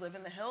 do you live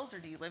in the hills or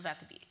do you live at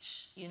the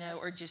beach? You know,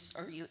 or just,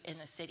 are you in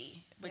a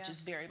city, which is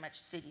very much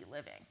city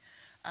living.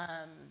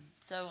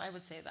 So I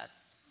would say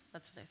that's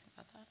what I think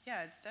about that.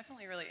 Yeah, it's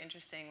definitely really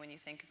interesting when you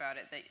think about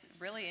it, that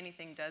really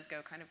anything does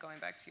go, kind of going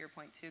back to your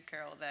point too,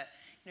 Carole, that,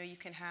 you know, you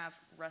can have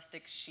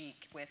rustic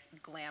chic with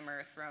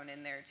glamour thrown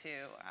in there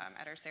too.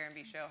 At our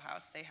Serenbe show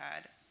house, they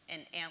had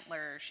an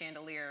antler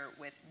chandelier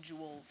with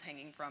jewels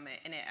hanging from it,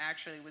 and it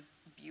actually was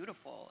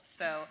beautiful.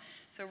 So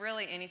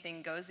really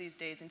anything goes these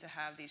days, and to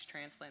have these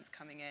transplants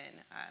coming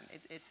in,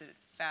 it's a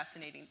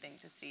fascinating thing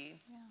to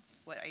see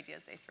what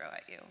ideas they throw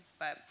at you.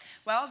 But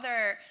while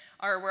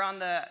we're on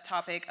the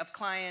topic of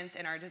clients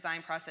and our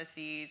design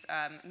processes,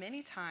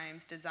 many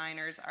times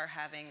designers are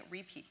having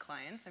repeat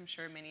clients. I'm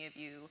sure many of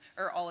you,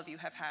 or all of you,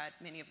 have had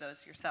many of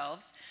those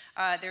yourselves.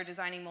 They're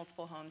designing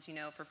multiple homes,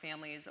 for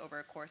families over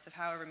a course of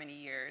however many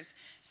years.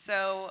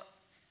 So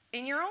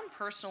in your own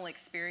personal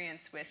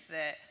experience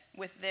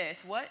with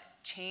this, what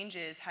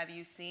changes have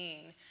you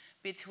seen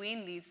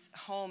between these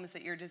homes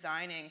that you're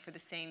designing for the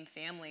same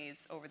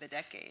families over the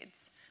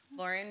decades?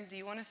 Lauren, do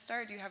you want to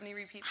start? Do you have any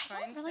repeat clients?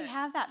 I don't really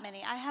have that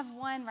many. I have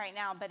one right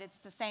now, but it's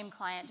the same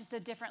client, just a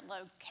different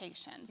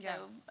location.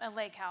 So a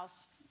lake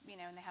house,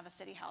 and they have a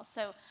city house.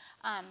 So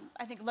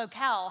I think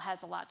locale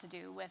has a lot to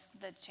do with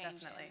the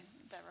change in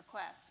the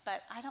requests.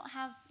 But I don't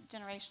have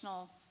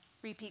generational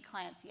repeat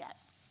clients yet.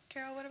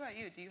 Carole, what about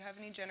you? Do you have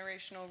any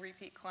generational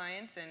repeat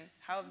clients, and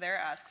how have their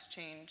asks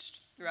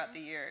changed throughout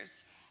the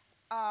years?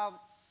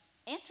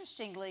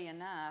 Interestingly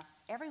enough,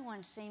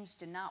 everyone seems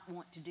to not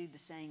want to do the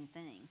same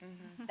thing.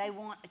 They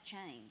want a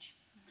change.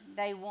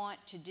 They want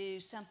to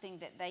do something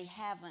that they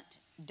haven't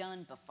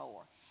done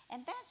before.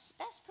 And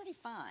that's pretty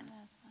fun.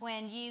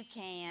 When you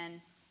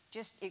can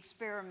just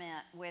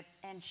experiment with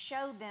and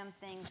show them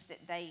things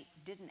that they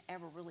didn't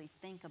ever really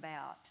think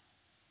about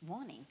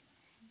wanting.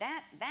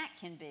 That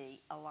can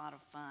be a lot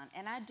of fun.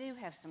 And I do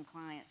have some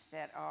clients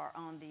that are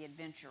on the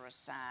adventurous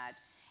side,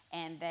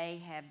 and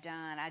they have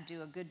done, I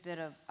do a good bit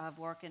of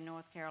work in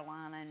North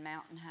Carolina in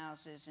mountain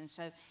houses, and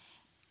so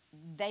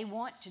they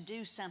want to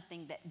do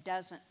something that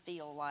doesn't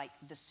feel like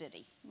the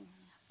city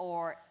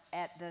or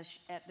at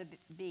the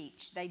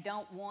beach. They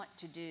don't want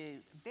to do,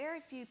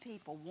 very few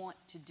people want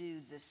to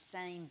do the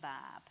same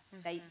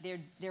vibe.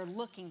 They're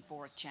looking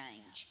for a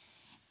change,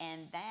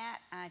 and that,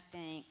 I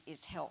think,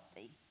 is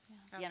healthy.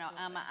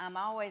 I'm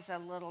always a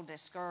little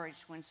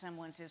discouraged when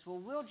someone says, well,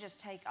 we'll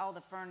just take all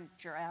the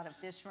furniture out of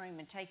this room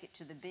and take it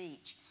to the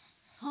beach.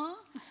 Huh?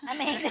 I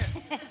mean,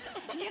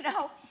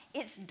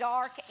 it's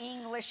dark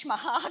English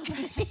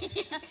mahogany.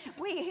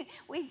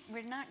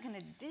 We're not going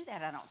to do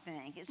that, I don't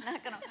think. It's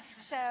not going to.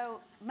 So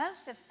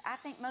I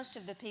think most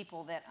of the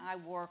people that I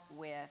work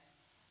with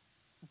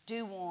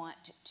do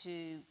want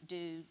to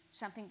do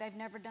something they've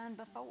never done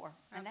before.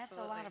 And that's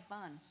a lot of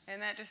fun.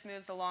 And that just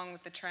moves along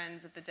with the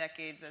trends of the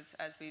decades,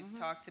 as we've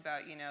talked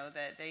about,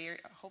 that they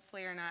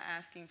hopefully are not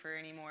asking for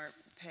any more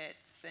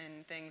pits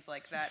and things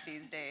like that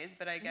these days.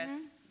 But I guess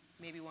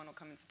maybe one will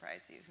come and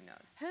surprise you. Who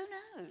knows? Who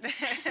knows?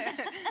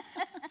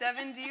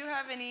 Devin, do you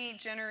have any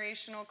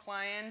generational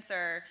clients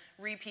or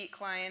repeat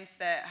clients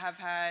that have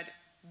had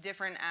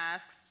different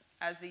asks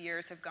as the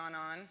years have gone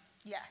on?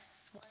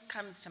 Yes, one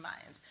comes to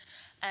mind.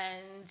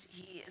 And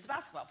he is a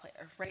basketball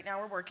player. Right now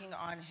we're working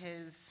on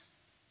his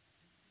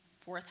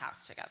 4th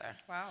house together.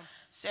 Wow.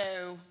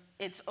 So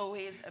it's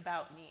always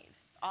about need.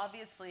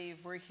 Obviously,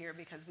 we're here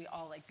because we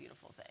all like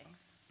beautiful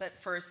things. But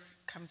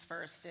first comes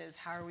first is,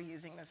 how are we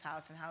using this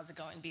house and how is it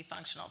going to be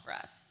functional for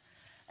us?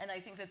 And I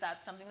think that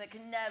that's something that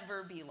can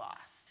never be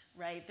lost,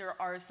 right? There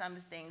are some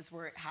things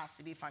where it has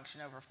to be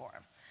function over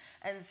form.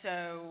 And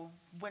so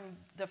when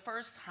the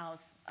first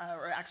house,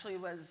 or actually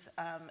was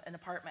an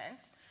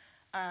apartment,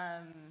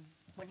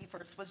 when he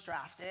first was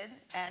drafted,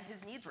 and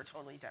his needs were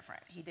totally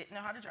different. He didn't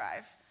know how to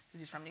drive, because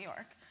he's from New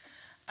York.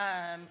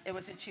 It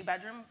was a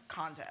 2-bedroom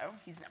condo.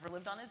 He's never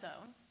lived on his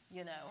own,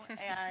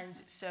 and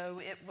so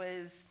it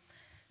was,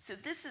 so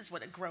this is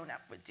what a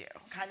grown-up would do,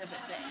 kind of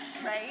a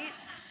thing, right?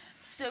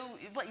 So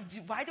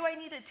why do I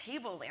need a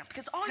table lamp?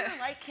 Because all your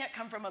light can't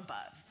come from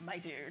above, my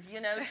dude,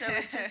 So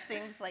it's just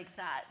things like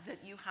that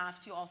you have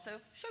to also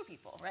show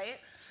people, right?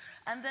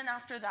 And then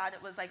after that,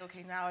 it was like,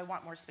 okay, now I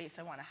want more space,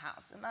 I want a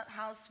house. And that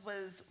house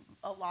was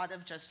a lot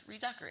of just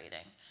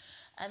redecorating.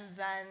 And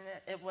then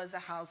it was a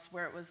house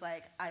where it was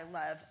like, I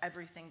love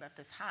everything that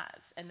this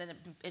has. And then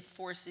it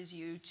forces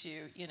you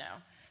to,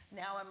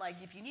 now I'm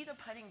like, if you need a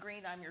putting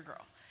green, I'm your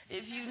girl.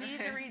 If you need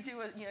to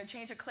redo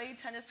change a clay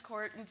tennis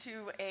court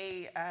into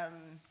a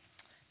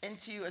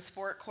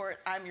sport court,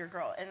 I'm your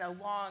girl. And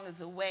along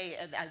the way,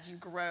 as you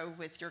grow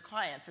with your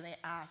clients and they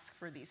ask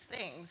for these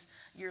things,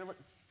 you're like,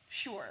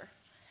 sure.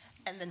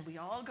 And then we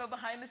all go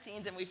behind the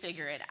scenes and we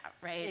figure it out,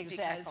 right?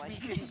 Exactly.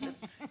 Because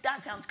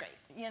that sounds great,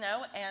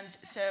 And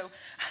so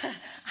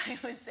I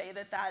would say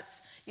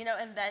that's,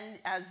 and then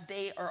as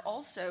they are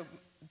also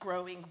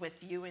growing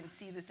with you and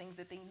see the things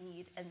that they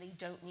need and they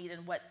don't need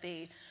and what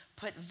they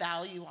put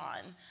value on,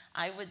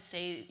 I would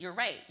say you're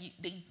right.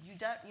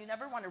 You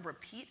never want to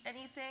repeat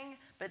anything,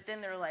 but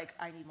then they're like,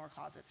 I need more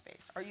closet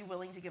space. Are you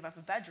willing to give up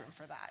a bedroom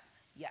for that?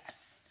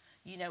 Yes.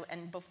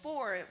 And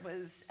before it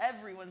was,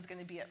 everyone's going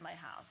to be at my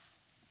house.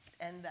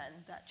 And then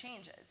that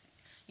changes.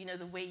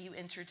 The way you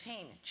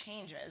entertain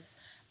changes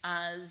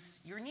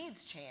as your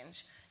needs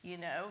change.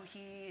 Are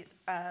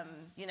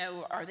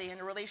they in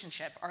a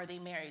relationship? Are they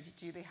married?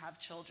 Do they have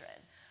children?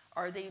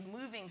 Are they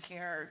moving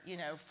here,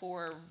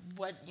 for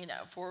what,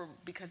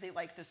 because they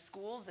like the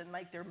schools and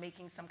like they're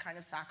making some kind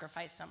of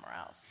sacrifice somewhere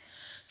else?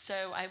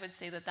 So I would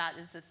say that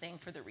is the thing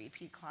for the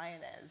repeat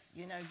client is,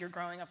 you're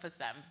growing up with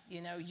them,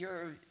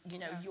 you're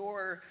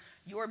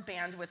your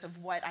bandwidth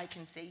of what I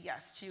can say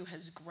yes to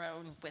has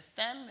grown with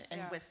them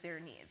and with their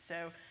needs.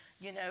 So,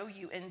 you know,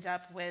 you end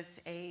up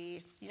with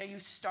you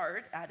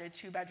start at a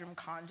 2-bedroom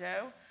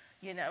condo,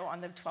 you know,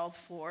 on the 12th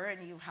floor,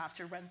 and you have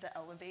to rent the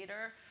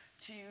elevator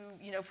to,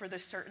 you know, for the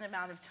certain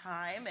amount of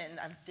time, and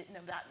I didn't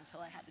know that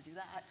until I had to do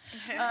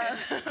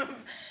that.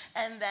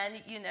 And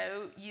then, you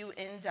know, you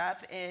end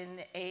up in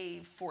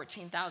a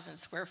 14,000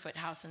 square foot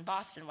house in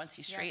Boston once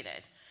he's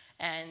traded.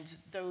 And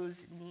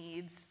those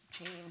needs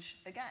change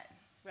again,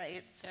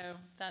 right? So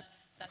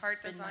that's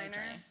part been my designer,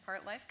 journey.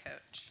 part life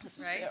coach, This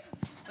is right?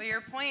 true. Well,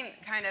 your point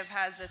kind of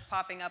has this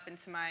popping up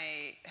into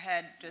my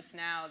head just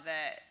now,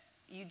 that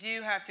you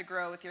do have to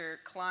grow with your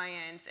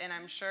clients, and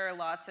I'm sure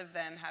lots of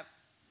them have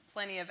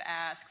plenty of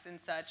asks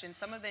and such, and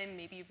some of them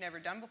maybe you've never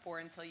done before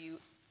until you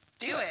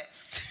do it.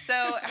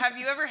 So have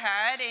you ever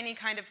had any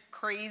kind of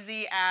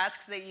crazy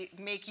asks that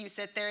make you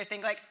sit there and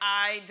think like,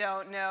 I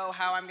don't know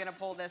how I'm gonna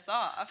pull this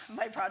off?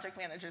 My project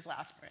manager's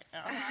laughing right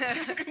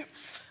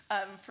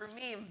now. For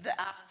me, the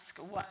ask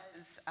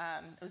was,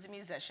 it was a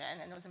musician,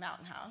 and it was a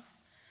mountain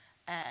house.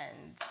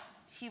 And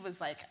he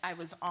was like, I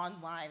was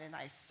online and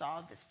I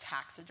saw this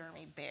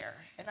taxidermy bear.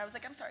 And I was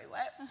like, I'm sorry,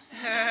 what?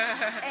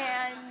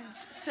 And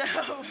so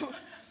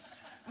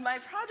my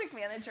project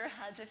manager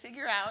had to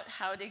figure out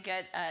how to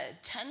get a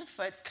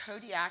 10-foot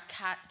Kodiak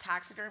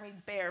taxidermy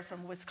bear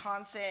from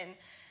Wisconsin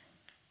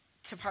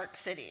to Park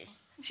City.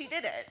 She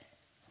did it.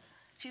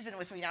 She's been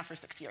with me now for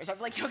 6 years. I'm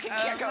like, okay,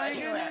 can't go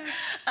anywhere.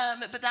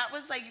 But that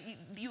was like,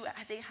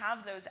 they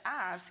have those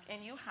asks,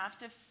 and you have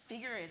to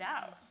figure it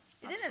out.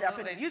 It ended up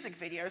in a music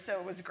video, so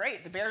it was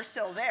great. The bear's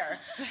still there,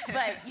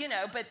 but you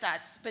know, but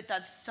that's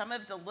some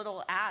of the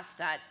little asks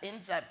that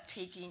ends up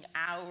taking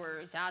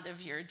hours out of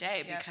your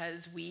day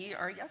because we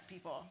are yes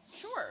people.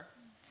 Sure,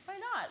 why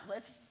not?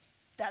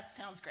 That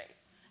sounds great.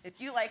 If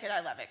you like it,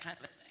 I love it, kind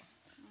of a thing.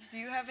 Do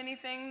you have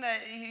anything that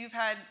you've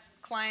had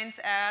clients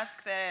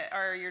ask that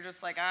you're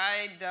just like,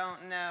 I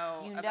don't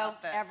know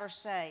about this? You don't ever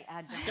say,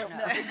 I don't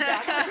know.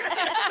 Exactly.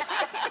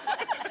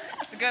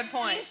 It's a good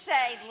point. You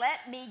say,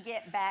 let me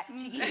get back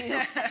to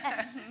you.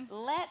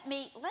 let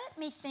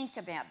me think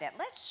about that.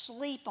 Let's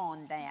sleep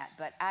on that.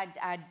 But I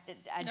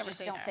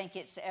just don't think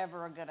it's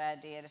ever a good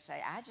idea to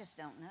say, I just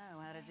don't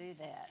know how to do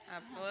that.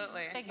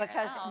 Absolutely.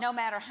 Because no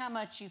matter how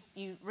much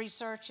you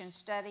research and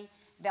study,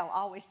 they'll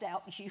always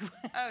doubt you.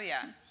 Oh,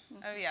 yeah.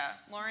 Oh, yeah.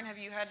 Lauren, have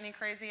you had any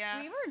crazy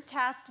asks? We were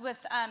tasked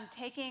with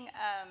taking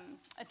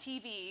a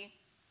TV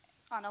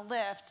on a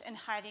lift and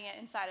hiding it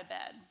inside a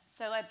bed.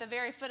 So at the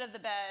very foot of the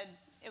bed,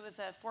 it was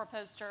a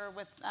 4-poster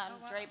with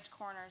draped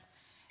corners.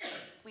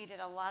 We did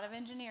a lot of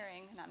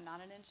engineering, and I'm not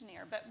an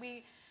engineer, but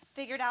we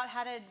figured out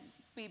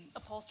we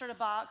upholstered a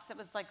box that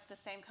was like the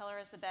same color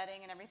as the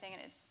bedding and everything,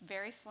 and it's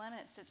very slim,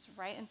 and it sits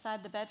right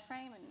inside the bed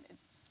frame, and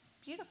it's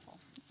beautiful.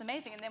 It's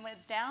amazing. And then when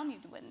it's down, you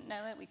wouldn't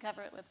know it. We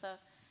cover it with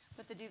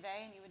the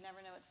duvet, and you would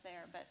never know it's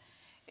there. But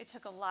it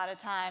took a lot of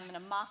time and a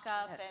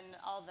mock-up and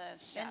all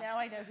the. And now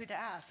I know who to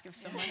ask if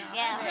someone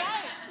asks.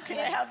 Right. Can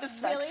I have the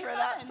specs Really for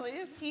that,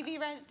 please? TV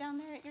right down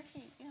there at your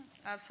feet. Yeah.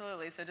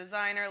 Absolutely. So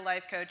designer,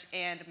 life coach,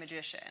 and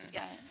magician.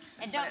 Yes.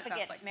 And don't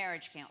forget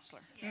marriage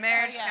counselor.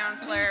 Marriage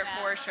counselor,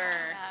 for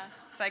sure.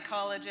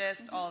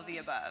 Psychologist, all of the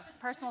above.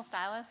 Personal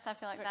stylist. I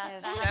feel like that.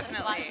 Yes. that happens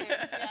a lot Definitely.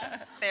 too.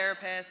 Yeah.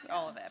 Therapist,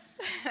 all of it.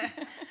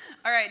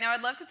 All right, now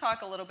I'd love to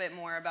talk a little bit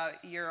more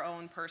about your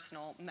own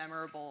personal,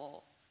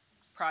 memorable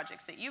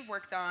projects that you've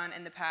worked on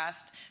in the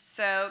past.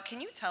 So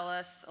can you tell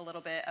us a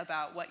little bit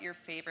about what your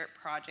favorite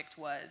project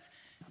was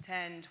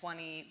 10,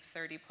 20,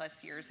 30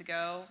 plus years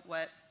ago,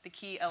 what the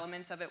key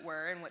elements of it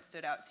were and what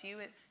stood out to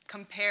you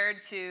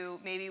compared to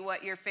maybe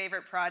what your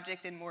favorite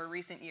project in more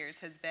recent years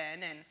has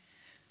been, and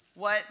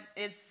what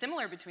is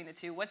similar between the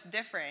two? What's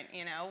different?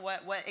 You know,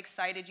 what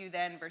excited you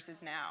then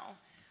versus now?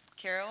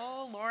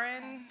 Carole,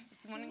 Lauren,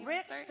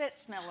 Rick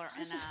Spitzmiller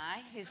and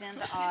I, who's in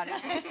the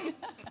audience,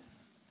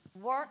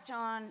 worked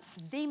on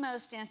the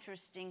most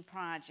interesting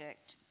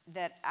project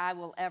that I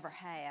will ever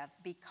have,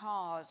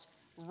 because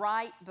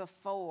right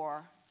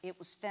before it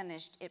was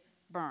finished, it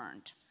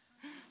burned.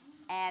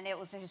 And it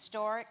was a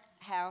historic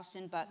house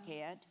in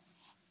Buckhead.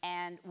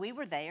 And we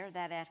were there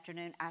that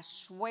afternoon. I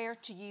swear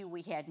to you,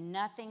 we had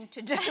nothing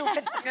to do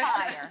with the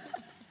fire.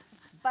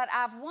 But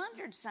I've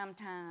wondered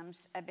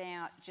sometimes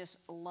about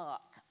just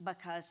luck,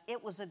 because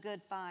it was a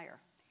good fire.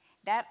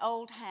 That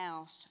old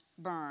house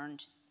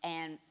burned,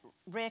 and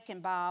Rick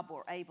and Bob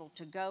were able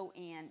to go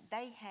in.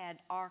 They had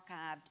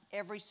archived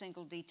every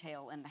single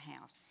detail in the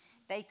house.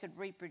 They could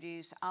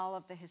reproduce all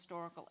of the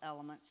historical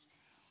elements.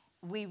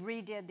 We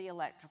redid the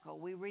electrical.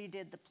 We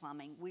redid the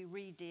plumbing. We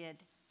redid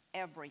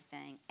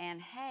everything,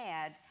 and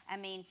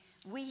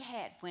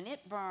when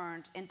it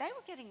burned, and they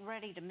were getting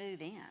ready to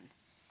move in.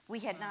 We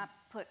had not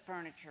put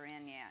furniture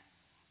in yet.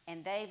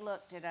 And they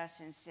looked at us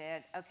and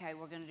said, okay,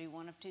 we're going to do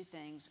one of two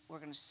things. We're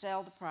going to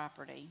sell the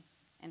property,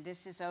 and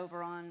this is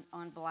over on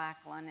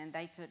Blackland, and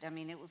they could,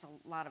 it was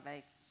a lot of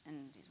acres,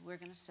 and we're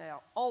going to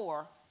sell,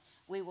 or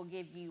we will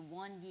give you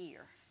 1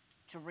 year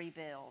to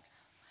rebuild.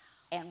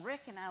 And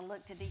Rick and I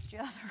looked at each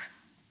other,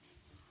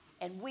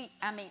 And we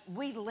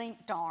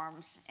linked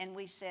arms and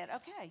we said,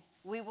 okay,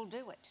 we will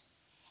do it.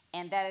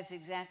 And that is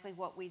exactly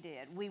what we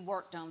did. We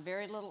worked on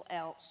very little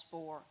else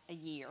for a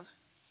year,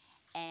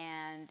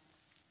 and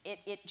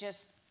it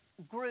just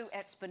grew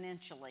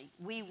exponentially.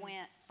 We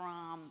went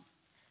from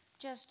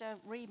just a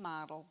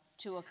remodel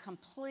to a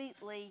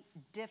completely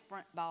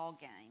different ball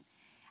game.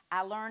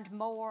 I learned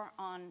more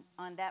on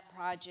that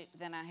project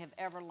than I have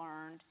ever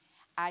learned.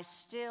 I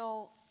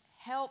still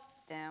help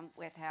them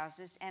with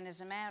houses, and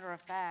as a matter of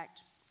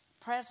fact,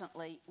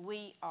 presently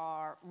we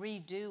are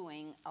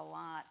redoing a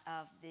lot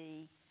of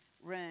the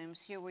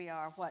rooms. Here we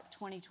are,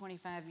 20,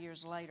 25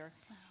 years later,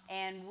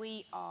 and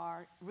we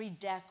are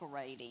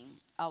redecorating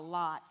a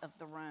lot of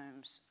the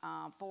rooms.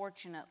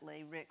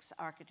 Fortunately, Rick's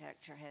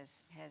architecture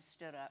has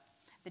stood up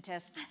the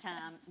test of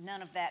time.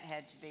 None of that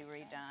had to be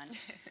redone.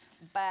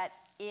 But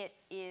it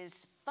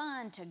is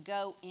fun to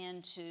go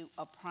into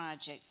a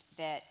project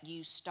that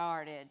you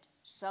started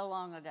so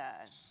long ago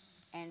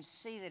and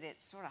see that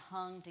it's sort of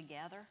hung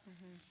together,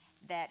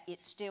 that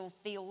it still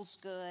feels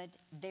good,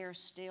 they're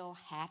still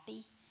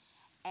happy,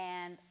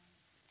 and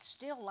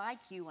still like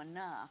you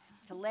enough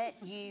to let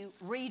you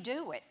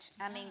redo it.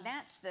 I mean,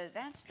 that's the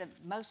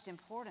most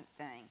important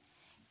thing.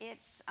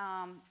 It's,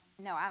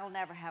 no, I'll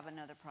never have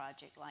another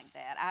project like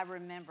that. I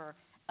remember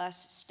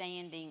us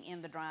standing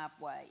in the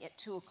driveway at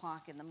 2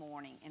 o'clock in the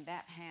morning in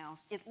that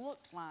house. It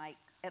looked like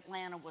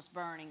Atlanta was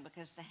burning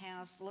because the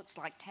house looks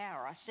like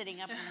Tara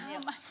sitting up on the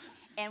hill.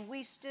 And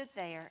we stood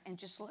there and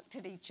just looked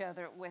at each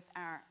other with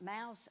our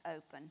mouths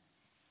open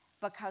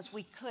because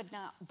we could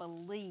not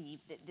believe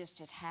that this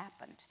had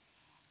happened.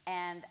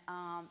 And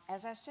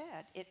as I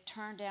said, it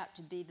turned out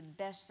to be the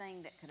best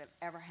thing that could have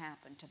ever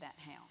happened to that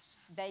house.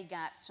 They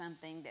got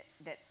something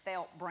that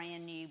felt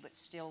brand new but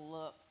still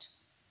looked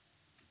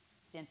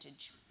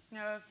vintage.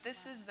 Now, if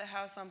this is the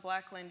house on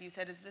Blackland, you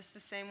said, is this the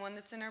same one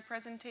that's in our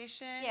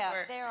presentation? Yeah,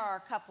 there are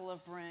a couple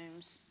of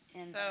rooms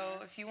in there.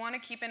 So if you want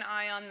to keep an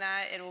eye on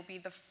that, it will be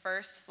the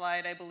first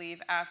slide, I believe,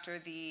 after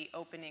the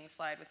opening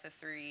slide with the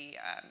 3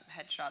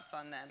 headshots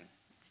on them.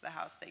 It's the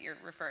house that you're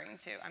referring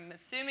to. I'm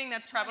assuming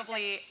that's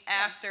probably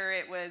after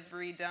it was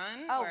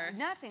redone? Oh, or?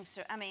 nothing,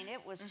 sir. I mean,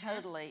 it was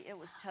totally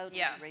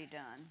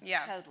redone.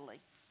 Yeah. Totally.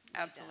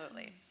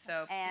 Absolutely.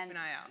 So And keep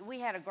an eye out. we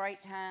had a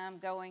great time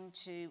going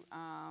to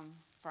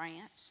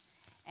France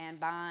and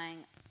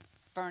buying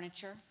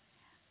furniture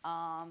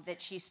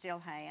that she still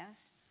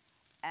has.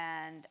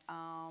 And,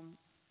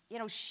 you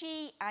know,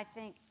 I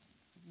think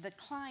the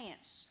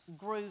clients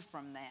grew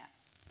from that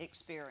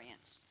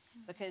experience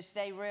because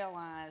they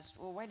realized,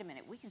 well, wait a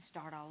minute, we can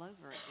start all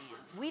over again.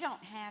 We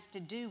don't have to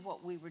do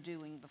what we were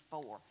doing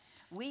before.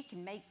 We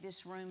can make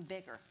this room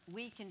bigger.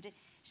 We can do,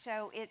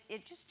 so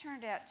it just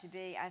turned out to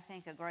be, I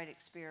think, a great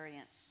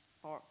experience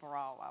for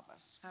all of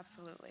us.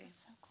 Absolutely.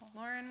 So cool.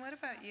 Lauren, what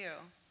about you?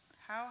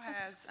 How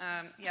has,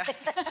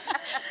 yes.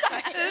 I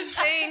was just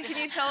saying, can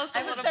you tell us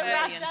a little bit?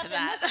 Into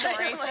that.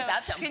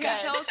 That sounds Can you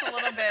tell us a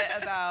little bit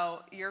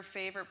about your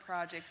favorite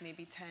project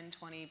maybe 10,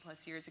 20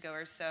 plus years ago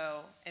or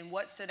so, and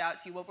what stood out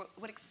to you?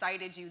 What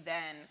excited you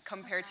then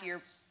compared to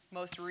your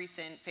most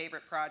recent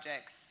favorite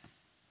projects?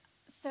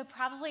 So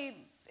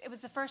probably it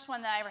was the first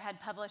one that I ever had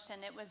published,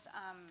 and it was,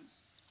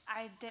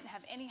 I didn't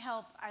have any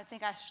help. I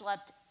think I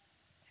schlepped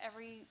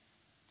every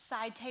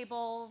side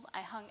table.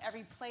 I hung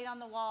every plate on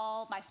the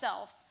wall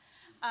myself.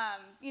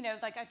 You know,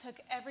 like I took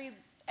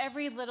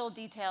every little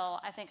detail.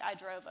 I think I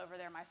drove over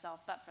there myself,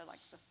 but for like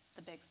just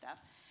the big stuff.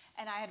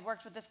 And I had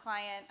worked with this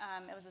client.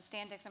 It was a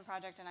Stan Dixon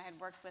project, and I had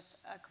worked with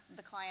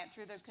the client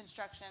through the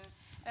construction.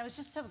 And I was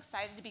just so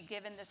excited to be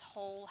given this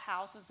whole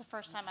house. It was the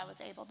first time I was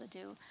able to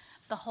do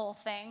the whole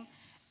thing.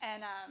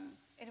 And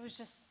it was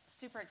just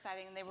super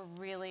exciting. And they were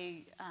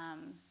really,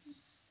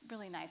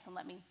 really nice and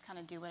let me kind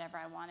of do whatever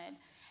I wanted.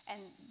 And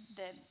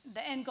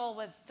the end goal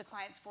was the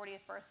client's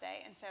 40th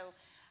birthday. And so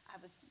I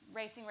was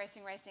racing,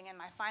 and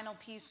my final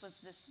piece was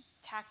this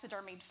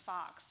taxidermied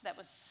fox that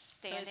was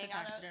standing so it's a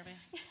taxidermy.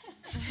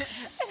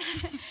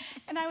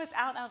 And I was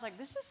out, and I was like,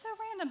 this is so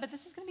random, but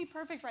this is going to be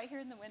perfect right here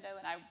in the window.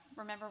 And I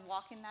remember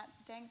walking that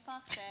dang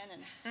fox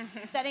in and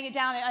setting it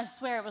down. And I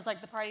swear it was like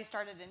the party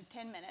started in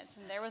 10 minutes,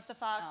 and there was the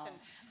fox.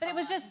 But it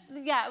was just,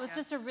 it was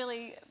just a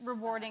really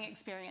rewarding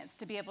experience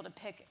to be able to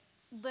pick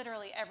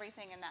literally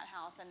everything in that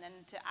house and then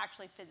to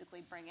actually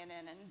physically bring it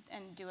in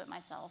and do it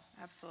myself.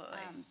 Absolutely.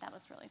 That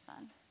was really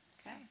fun.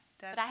 Okay.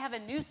 But I have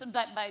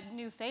my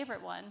new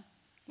favorite one.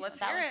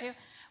 Let's hear it. Too,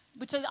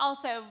 which is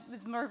also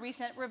was more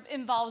recent,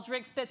 involves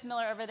Rick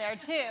Spitzmiller over there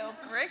too.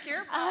 Rick,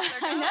 you're popular.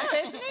 I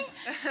know, isn't he?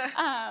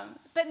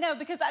 But no,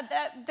 because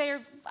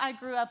I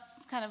grew up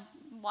kind of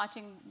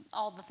watching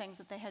all the things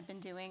that they had been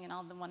doing and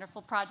all the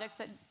wonderful projects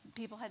that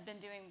people had been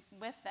doing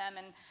with them,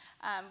 and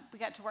we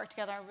got to work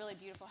together on a really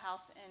beautiful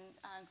house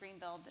in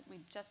Greenville that we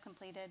just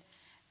completed,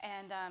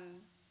 and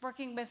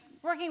working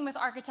with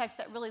architects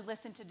that really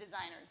listen to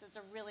designers is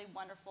a really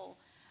wonderful.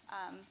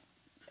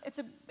 It's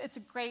a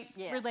great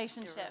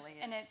relationship, it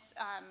really is.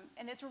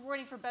 And it's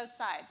rewarding for both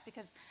sides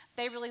because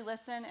they really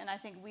listen, and I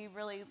think we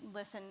really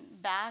listen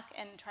back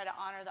and try to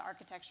honor the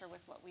architecture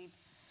with what we've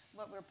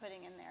what we're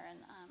putting in there. And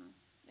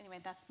anyway,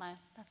 that's my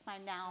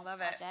now Love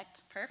project.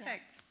 it.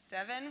 Perfect.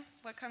 Devin,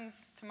 what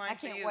comes to mind I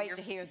for you? can't wait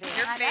to hear this.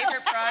 Your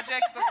favorite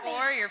projects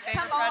before, your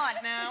favorite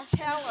projects now?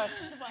 Tell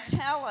us.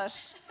 Tell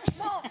us.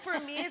 Well, for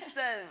me, it's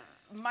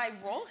my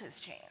role has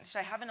changed.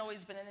 I haven't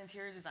always been an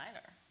interior designer.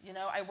 You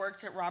know, I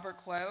worked at Robert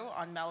Quo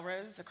on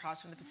Melrose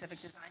across from the Pacific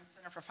Design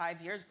Center for 5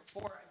 years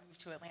before I moved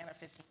to Atlanta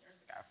 15 years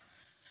ago.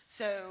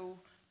 So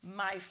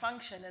my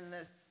function in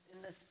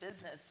this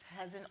business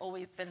hasn't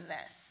always been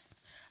this.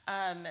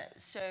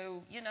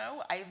 So, you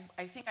know, I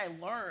think I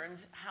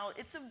learned how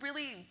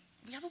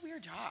we have a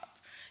weird job.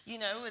 You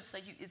know, it's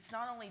like, it's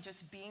not only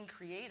just being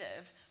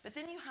creative, but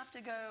then you have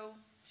to go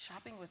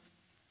shopping with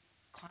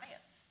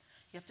clients.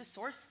 You have to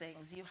source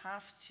things. You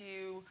have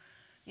to,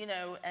 you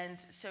know, and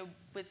so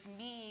with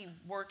me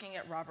working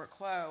at Robert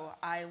Quo,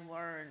 I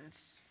learned,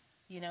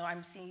 you know,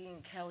 I'm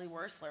seeing Kelly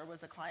Wersler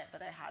was a client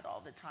that I had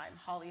all the time,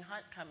 Holly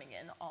Hunt coming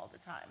in all the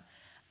time.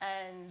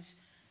 And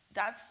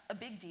that's a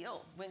big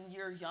deal when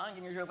you're young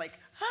and you're like,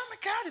 oh my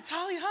God, it's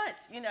Holly Hunt,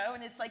 you know,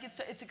 and it's like,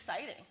 it's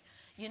exciting,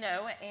 you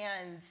know,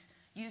 and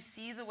you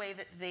see the way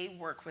that they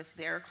work with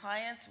their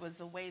clients was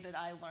the way that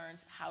I learned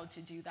how to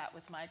do that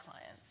with my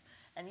clients.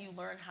 And you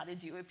learn how to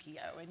do a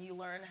PO, and you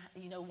learn,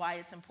 you know, why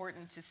it's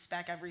important to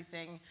spec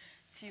everything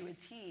to a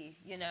T.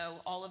 You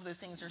know, all of those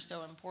things are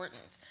so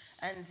important.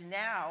 And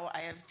now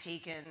I have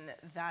taken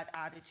that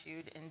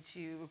attitude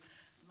into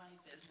my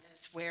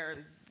business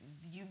where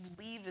you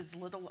leave as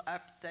little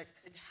up that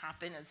could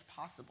happen as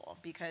possible,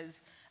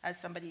 because as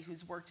somebody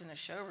who's worked in a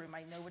showroom,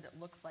 I know what it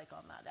looks like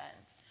on that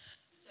end.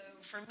 So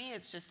for me,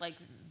 it's just like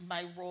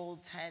my role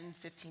 10,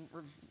 15,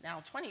 or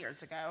now 20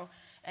 years ago,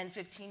 and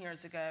 15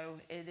 years ago,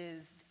 it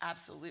is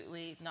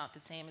absolutely not the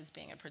same as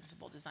being a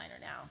principal designer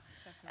now.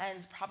 Definitely.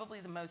 And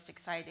probably the most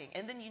exciting.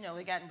 And then, you know,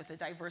 again, with the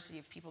diversity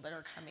of people that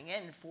are coming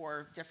in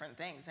for different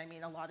things. I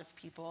mean, a lot of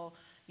people,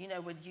 you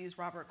know, would use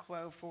Robert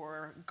Quo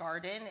for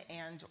garden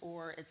and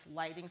or it's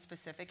lighting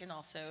specific and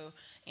also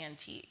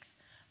antiques.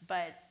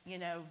 But, you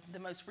know, the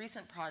most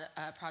recent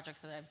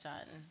project that I've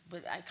done,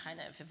 but I kind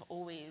of have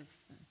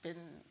always been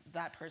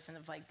that person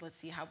of like, let's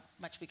see how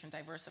much we can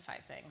diversify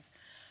things,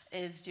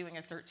 is doing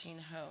a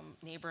 13-home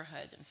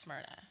neighborhood in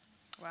Smyrna.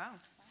 Wow.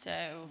 So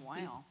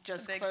we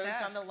just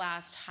closed on the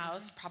last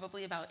house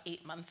probably about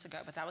 8 months ago,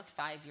 but that was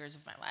 5 years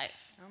of my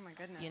life. Oh my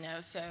goodness. You know,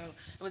 so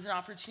it was an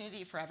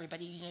opportunity for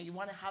everybody. You know, you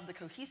want to have the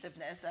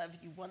cohesiveness of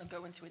you want to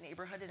go into a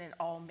neighborhood and it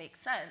all makes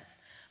sense,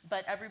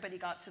 but everybody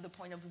got to the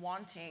point of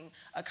wanting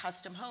a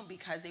custom home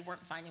because they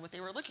weren't finding what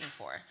they were looking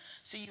for.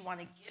 So you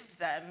want to give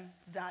them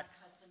that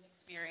custom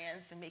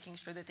experience and making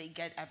sure that they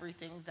get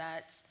everything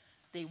that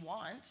they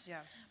want,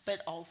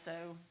 but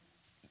also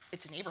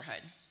it's a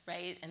neighborhood,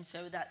 right? And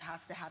so that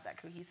has to have that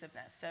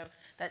cohesiveness. So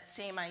that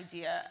same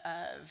idea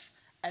of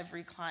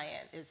every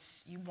client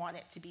is you want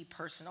it to be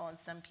personal, and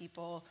some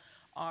people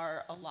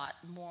are a lot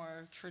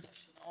more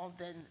traditional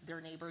than their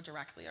neighbor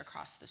directly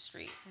across the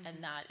street. And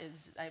that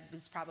is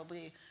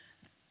probably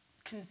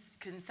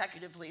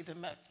consecutively the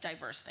most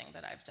diverse thing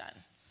that I've done,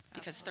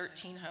 because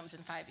 13 homes in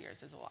 5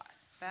 years is a lot.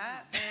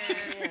 That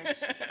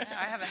is.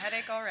 I have a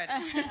headache already.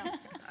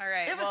 All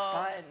right. It was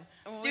fun.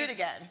 Let's do it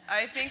again.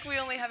 I think we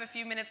only have a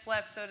few minutes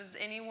left, so does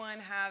anyone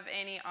have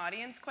any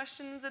audience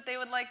questions that they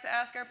would like to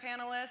ask our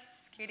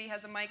panelists? Katie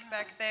has a mic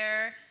back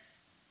there.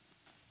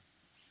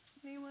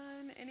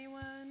 Anyone?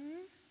 Anyone?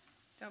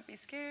 Don't be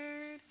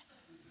scared.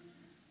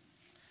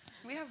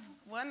 We have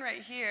one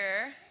right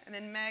here, and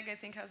then Meg, I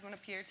think, has one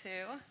up here,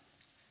 too.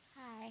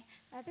 Hi.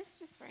 This is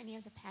just for any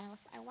of the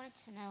panelists. I wanted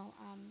to know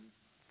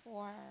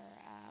for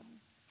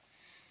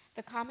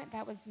the comment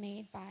that was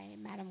made by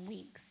Madam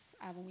Weeks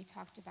when we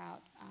talked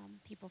about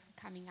people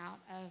coming out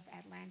of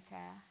Atlanta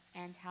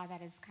and how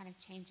that is kind of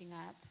changing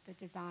up the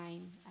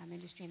design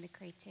industry and the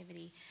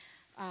creativity.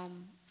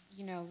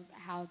 You know,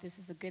 how this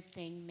is a good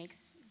thing, makes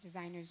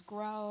designers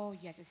grow,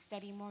 you have to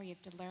study more, you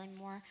have to learn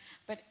more.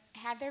 But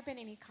have there been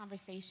any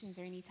conversations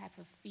or any type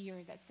of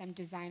fear that some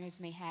designers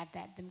may have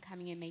that them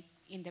coming in may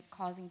end up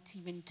causing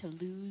even to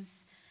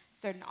lose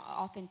certain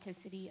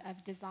authenticity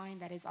of design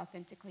that is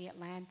authentically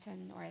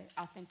Atlantan or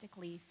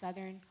authentically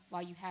Southern,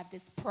 while you have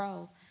this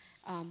pro,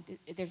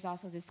 there's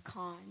also this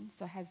con.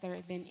 So has there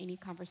been any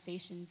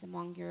conversations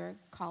among your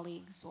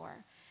colleagues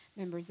or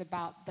members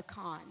about the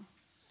con?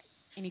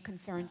 Any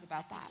concerns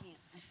about that?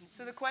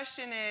 So the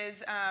question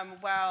is,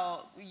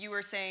 while you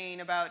were saying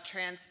about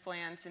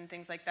transplants and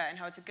things like that and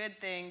how it's a good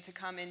thing to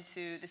come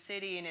into the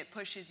city and it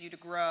pushes you to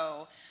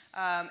grow,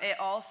 it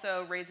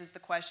also raises the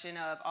question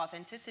of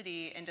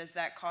authenticity, and does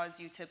that cause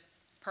you to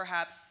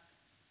perhaps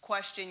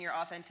question your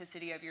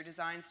authenticity of your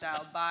design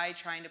style by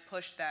trying to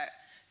push that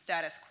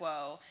status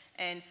quo?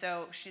 And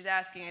so she's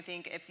asking, I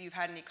think, if you've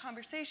had any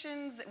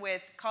conversations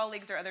with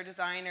colleagues or other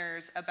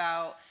designers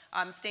about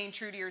staying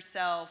true to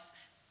yourself,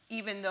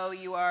 even though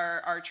you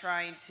are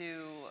trying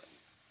to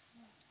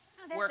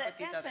work with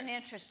these others. That's an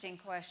interesting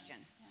question,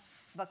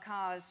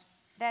 because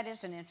that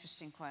is an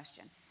interesting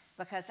question.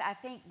 Because I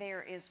think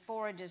there is,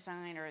 for a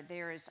designer,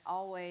 there is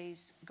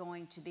always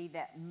going to be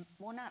that,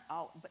 well, not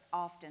all, but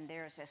often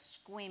there is a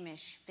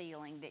squeamish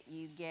feeling that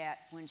you get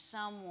when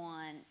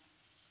someone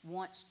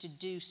wants to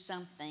do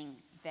something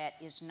that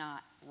is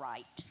not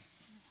right.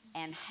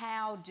 And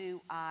how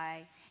do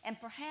I, and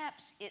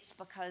perhaps it's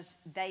because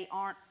they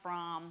aren't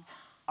from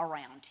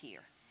around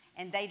here.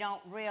 And they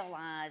don't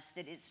realize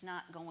that it's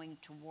not going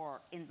to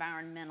work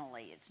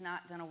environmentally. It's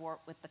not going to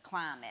work with the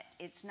climate.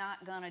 It's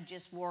not going to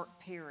just work,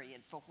 period,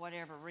 for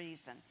whatever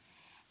reason.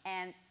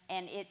 And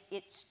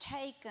it's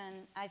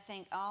taken, I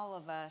think, all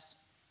of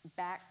us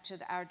back to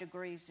our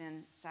degrees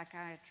in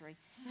psychiatry.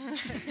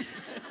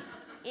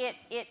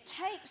 It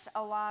takes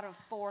a lot of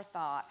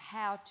forethought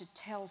how to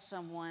tell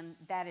someone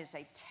that is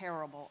a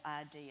terrible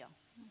idea.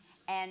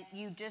 And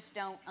you just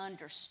don't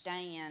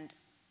understand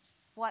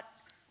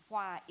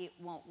why it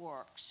won't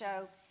work.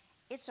 So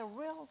it's a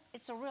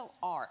real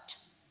art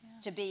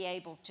to be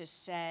able to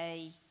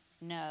say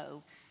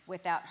no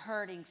without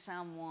hurting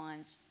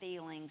someone's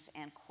feelings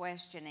and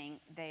questioning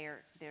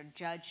their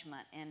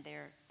judgment and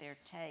their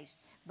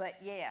taste. But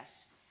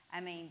yes,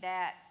 I mean,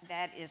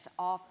 that is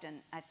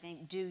often, I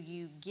think, do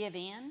you give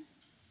in?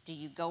 Do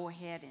you go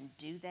ahead and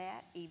do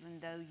that even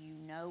though you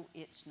know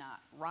it's not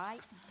right?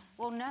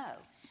 Well, no,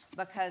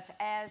 because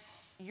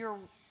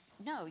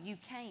no, you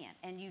can't,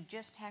 and you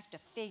just have to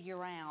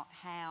figure out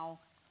how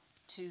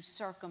to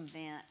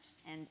circumvent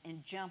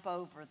and jump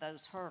over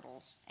those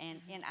hurdles.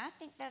 And I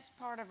think that's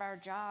part of our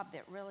job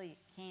that really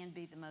can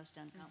be the most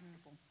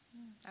uncomfortable.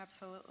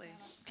 Absolutely.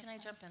 Can I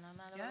jump in on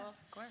that a Yes, little?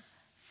 of course.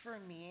 For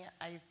me,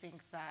 I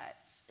think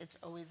that it's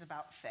always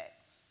about fit.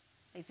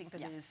 I think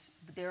that Yeah.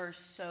 there are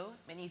so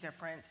many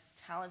different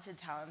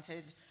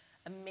talented,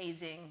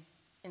 amazing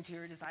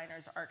interior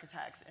designers,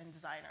 architects, and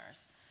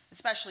designers,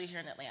 especially here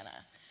in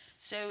Atlanta.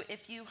 So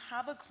if you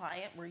have a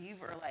client where you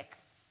were like,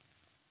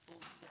 well,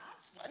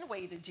 that's one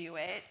way to do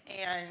it,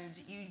 and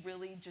you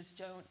really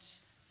just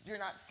you're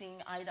not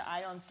seeing eye to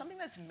eye on something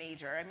that's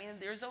major. I mean,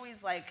 there's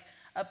always like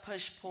a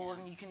push-pull,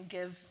 and you can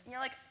you're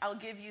like, I'll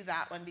give you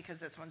that one because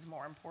this one's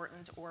more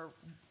important, or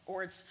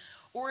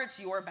it's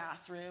your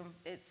bathroom.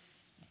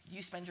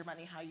 You spend your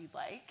money how you'd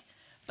like.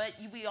 But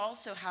we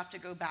also have to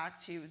go back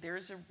to,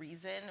 there's a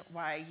reason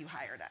why you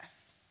hired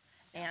us.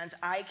 And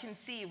I can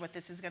see what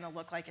this is going to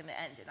look like in the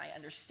end, and I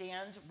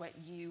understand what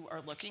you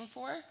are looking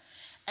for,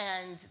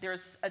 and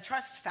there's a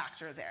trust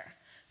factor there.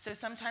 So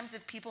sometimes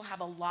if people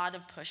have a lot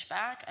of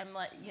pushback, I'm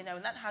like,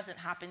 and that hasn't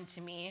happened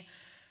to me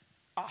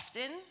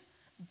often,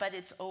 but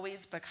it's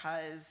always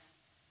because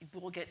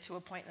we'll get to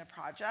a point in a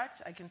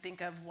project. I can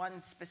think of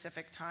one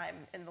specific time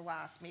in the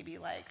last maybe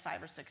like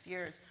 5 or 6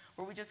 years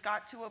where we just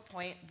got to a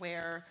point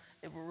where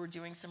we're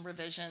doing some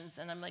revisions,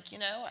 and I'm like,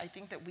 I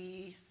think that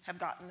we have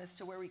gotten this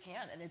to where we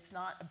can, and it's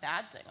not a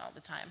bad thing all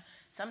the time.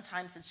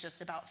 Sometimes it's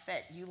just about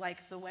fit. You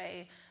like the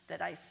way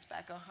that I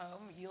spec a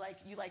home. You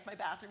like my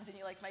bathrooms and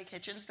you like my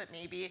kitchens, but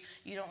maybe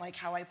you don't like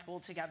how I pull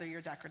together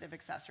your decorative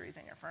accessories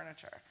and your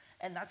furniture,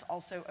 and that's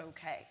also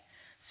okay.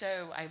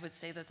 So I would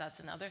say that that's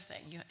another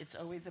thing. It's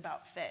always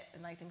about fit,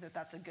 and I think that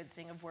that's a good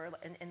thing of where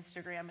an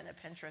Instagram and a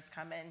Pinterest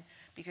come in,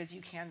 because you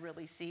can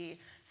really see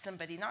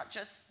somebody, not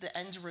just the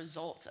end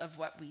result of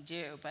what we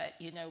do, but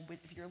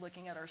if you're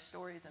looking at our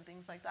stories and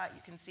things like that,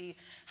 you can see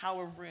how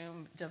a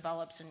room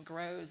develops and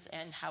grows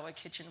and how a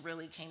kitchen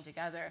really came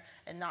together,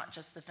 and not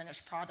just the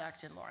finished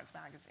product in Lauren's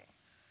magazine.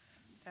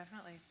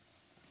 Definitely.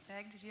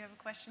 Meg, did you have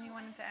a question you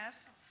wanted to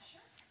ask? Sure.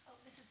 Oh,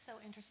 this is so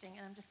interesting,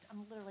 and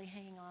I'm literally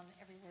hanging on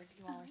every word that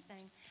you all are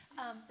saying.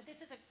 But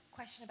this is a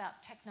question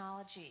about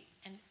technology,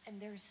 and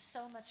there's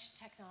so much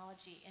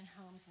technology in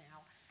homes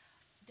now.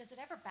 Does it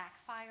ever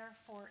backfire?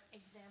 For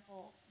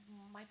example,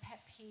 my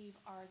pet peeve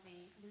are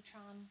the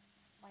Lutron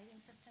lighting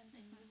systems,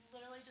 and you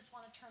literally just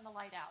want to turn the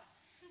light out.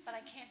 But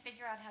I can't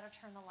figure out how to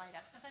turn the light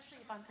out, especially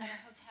if I'm at a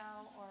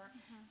hotel or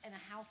in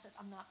a house that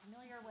I'm not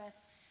familiar with.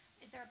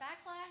 Is there a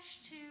backlash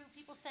to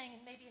people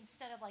saying maybe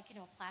instead of a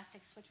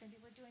plastic switch,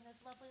 maybe we're doing those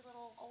lovely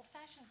little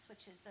old-fashioned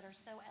switches that are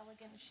so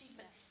elegant and chic,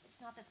 but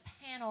it's not this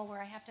panel where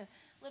I have to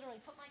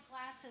literally put my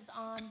glasses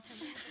on to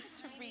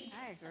read.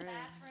 I Is this the agree.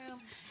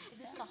 bathroom? Is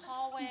this the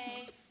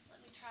hallway?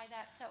 Let me try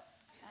that. So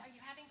are you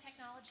having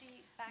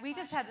technology backlash? We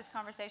just had this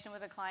conversation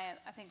with a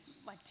client, I think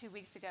like 2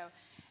 weeks ago,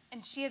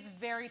 and she has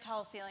very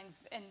tall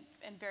ceilings and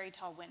very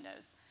tall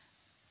windows.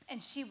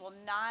 And she will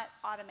not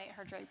automate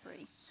her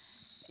drapery.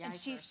 And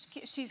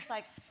she's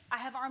like, I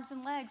have arms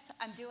and legs.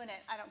 I'm doing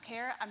it. I don't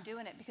care. I'm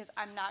doing it because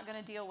I'm not going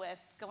to deal with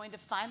going to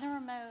find the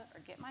remote or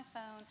get my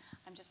phone.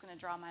 I'm just going to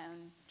draw my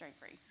own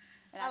drapery.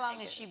 And How long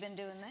has she been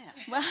doing that?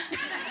 Well,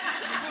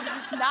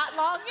 not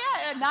long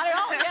yet. Not at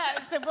all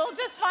yet. So we'll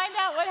just find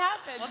out what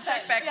happens. We'll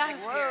check back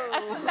next year.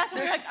 That's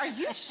what we're like, are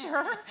you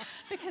sure?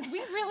 Because we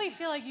really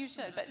feel like you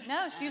should. But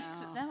no,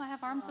 I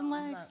have arms and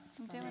legs.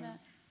 I'm doing it.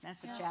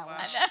 That's a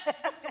challenge.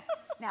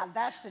 Now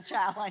that's a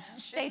challenge.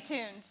 Stay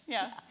tuned.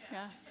 Yeah.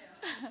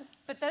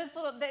 But those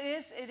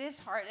it is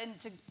hard, and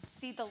to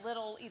see the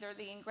little, either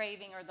the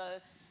engraving or the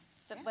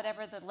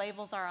whatever the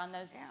labels are on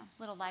those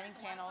little lighting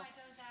panels. Wi-Fi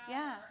goes out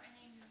Yeah. or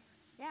any-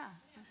 Yeah.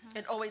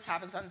 It always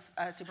happens on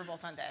Super Bowl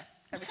Sunday,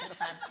 every single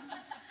time.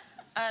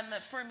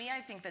 For me, I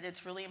think that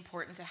it's really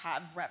important to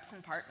have reps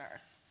and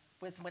partners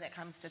when it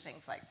comes to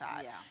things like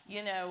that. Yeah.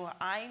 You know,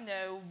 I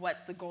know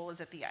what the goal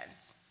is at the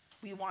end.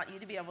 We want you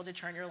to be able to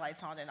turn your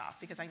lights on and off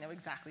because I know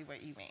exactly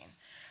what you mean.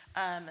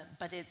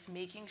 But it's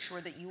making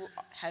sure that you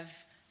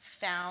have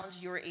found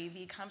your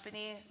AV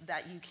company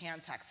that you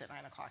can text at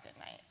 9 o'clock at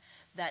night,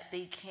 that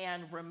they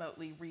can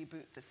remotely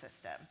reboot the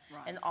system,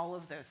 and all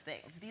of those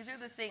things. These are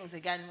the things,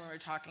 again, when we're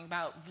talking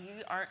about,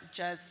 we aren't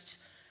just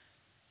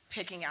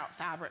picking out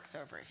fabrics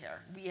over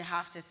here. We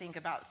have to think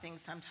about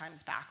things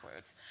sometimes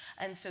backwards.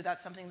 And so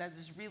that's something that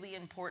is really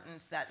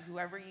important, that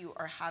whoever you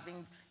are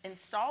having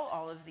install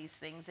all of these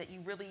things, that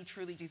you really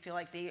truly do feel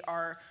like they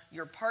are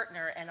your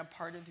partner and a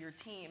part of your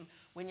team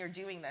when you're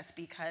doing this,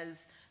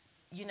 because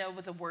you know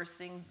what the worst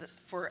thing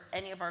for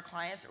any of our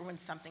clients or when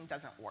something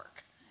doesn't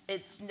work.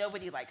 It's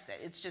nobody likes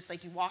it. It's just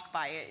like you walk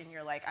by it and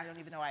you're like, I don't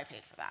even know I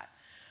paid for that.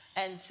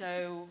 And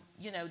so,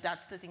 you know,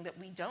 that's the thing that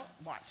we don't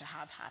want to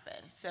have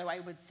happen. So I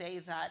would say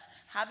that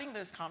having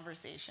those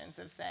conversations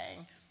of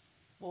saying,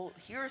 well,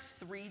 here are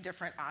 3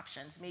 different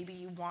options. Maybe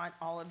you want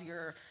all of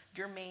your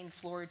main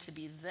floor to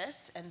be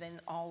this, and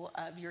then all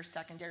of your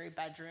secondary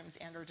bedrooms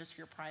and or just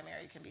your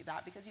primary can be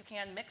that, because you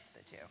can mix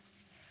the 2.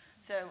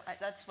 So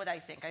that's what I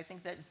think. I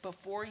think that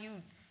before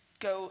you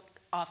go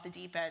off the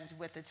deep end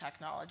with the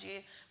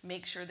technology,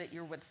 make sure that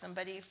you're with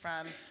somebody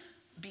from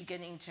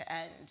beginning to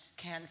end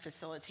can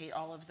facilitate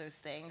all of those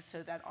things,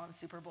 so that on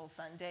Super Bowl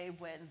Sunday,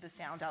 when the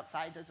sound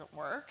outside doesn't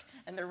work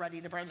and they're ready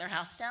to burn their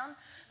house down,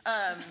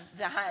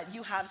 that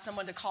you have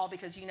someone to call,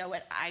 because you know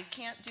what I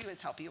can't do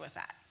is help you with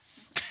that.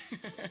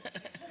 One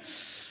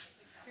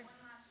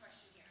last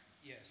question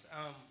here. Yes,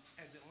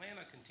 as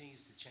Atlanta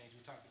continues to change,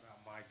 we talked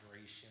about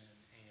migration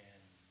and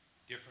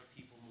different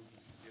people moving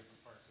from different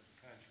parts of the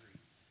country.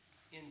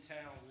 In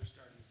town, we're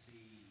starting to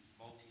see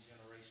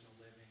multi-generational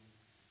living,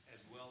 as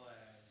well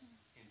as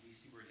in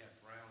DC, where you have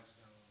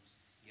brownstones,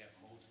 you have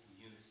multiple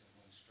units in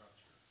one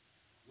structure.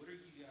 What are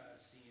you guys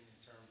seeing in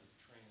terms of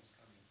trends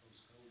coming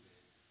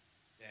post-COVID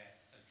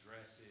that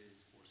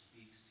addresses or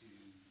speaks to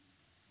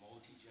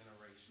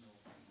multi-generational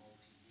and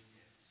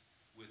multi-units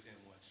within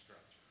one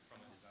structure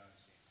from a design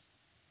standpoint?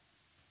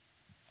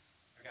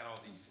 I got all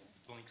these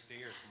blank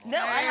stares from all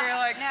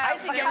I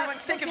think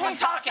everyone's sick of me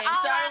talking,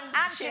 so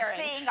I'm just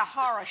seeing a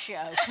horror show.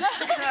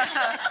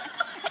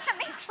 I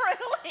mean,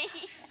 truly,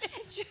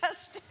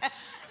 just,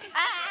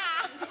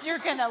 You're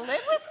gonna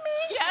live with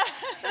me? Yeah.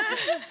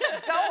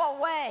 Go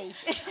away.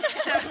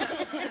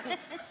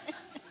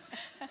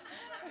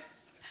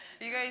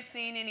 Are you guys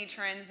seeing any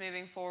trends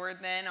moving forward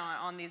then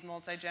on these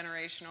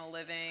multi-generational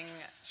living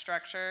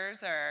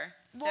structures? Or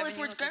well, Devin, if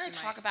we're going to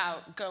talk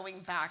about going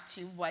back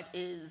to what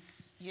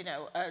is, you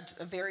know,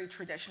 a very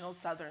traditional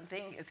Southern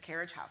thing, is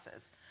carriage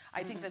houses.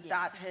 I think that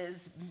that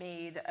has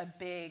made a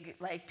big,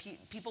 like,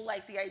 people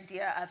like the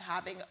idea of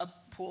having a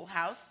pool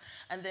house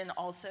and then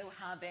also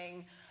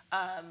having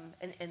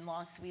an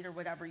in-law suite or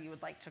whatever you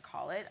would like to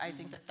call it. I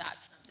think that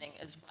that's something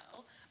as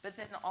well. But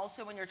then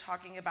also when you're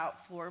talking about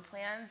floor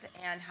plans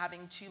and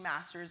having 2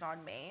 masters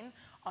on main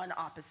on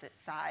opposite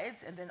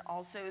sides, and then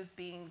also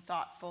being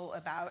thoughtful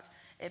about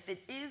if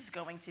it is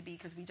going to be,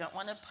 because we don't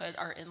want to put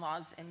our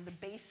in-laws in the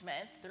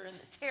basement, they're in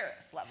the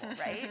terrace level,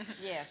 right?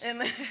 Yes.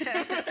 And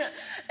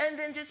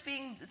then just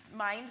being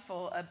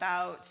mindful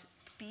about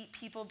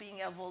people being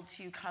able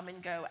to come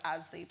and go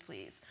as they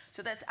please.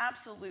 So that's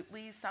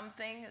absolutely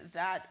something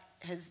that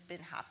has been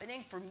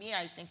happening. For me,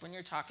 I think when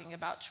you're talking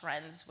about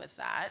trends with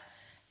that,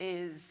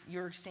 is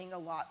you're seeing a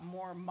lot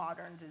more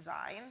modern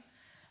design.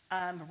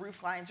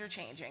 Roof lines are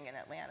changing in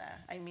Atlanta.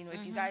 I mean,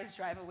 if you guys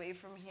drive away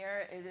from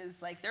here, it is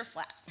like they're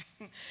flat.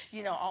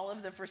 You know, all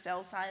of the for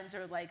sale signs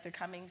are like the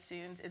coming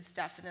soon. It's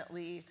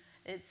definitely,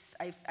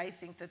 I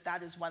think that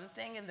that is one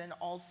thing. And then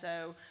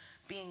also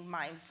being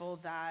mindful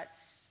that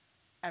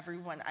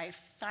everyone I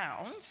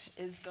found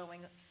is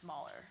going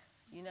smaller.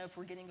 You know, if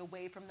we're getting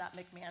away from that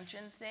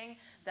McMansion thing,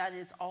 that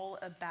is all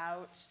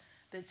about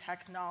the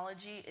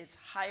technology. It's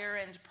higher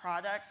end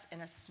products in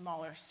a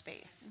smaller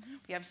space.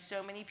 We have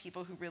so many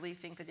people who really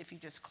think that if you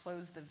just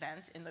close the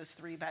vent in those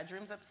 3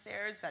 bedrooms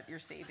upstairs, that you're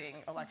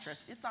saving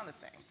electricity. It's not a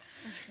thing,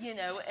 you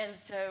know? And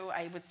so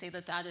I would say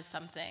that that is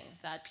something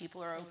that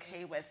people are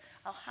okay with.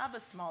 I'll have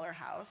a smaller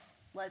house.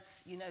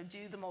 Let's, you know,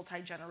 do the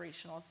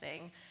multi-generational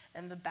thing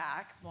in the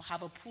back. We'll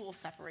have a pool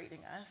separating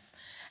us.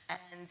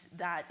 And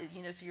that,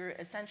 you know, so you're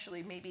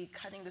essentially maybe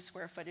cutting the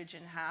square footage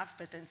in half,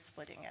 but then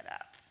splitting it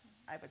up.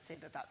 I would say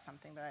that that's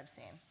something that I've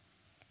seen.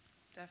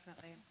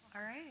 Definitely.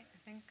 All right, I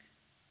think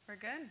we're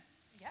good.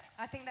 Yep,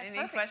 I think that's Any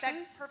perfect. questions?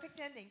 That's perfect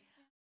ending.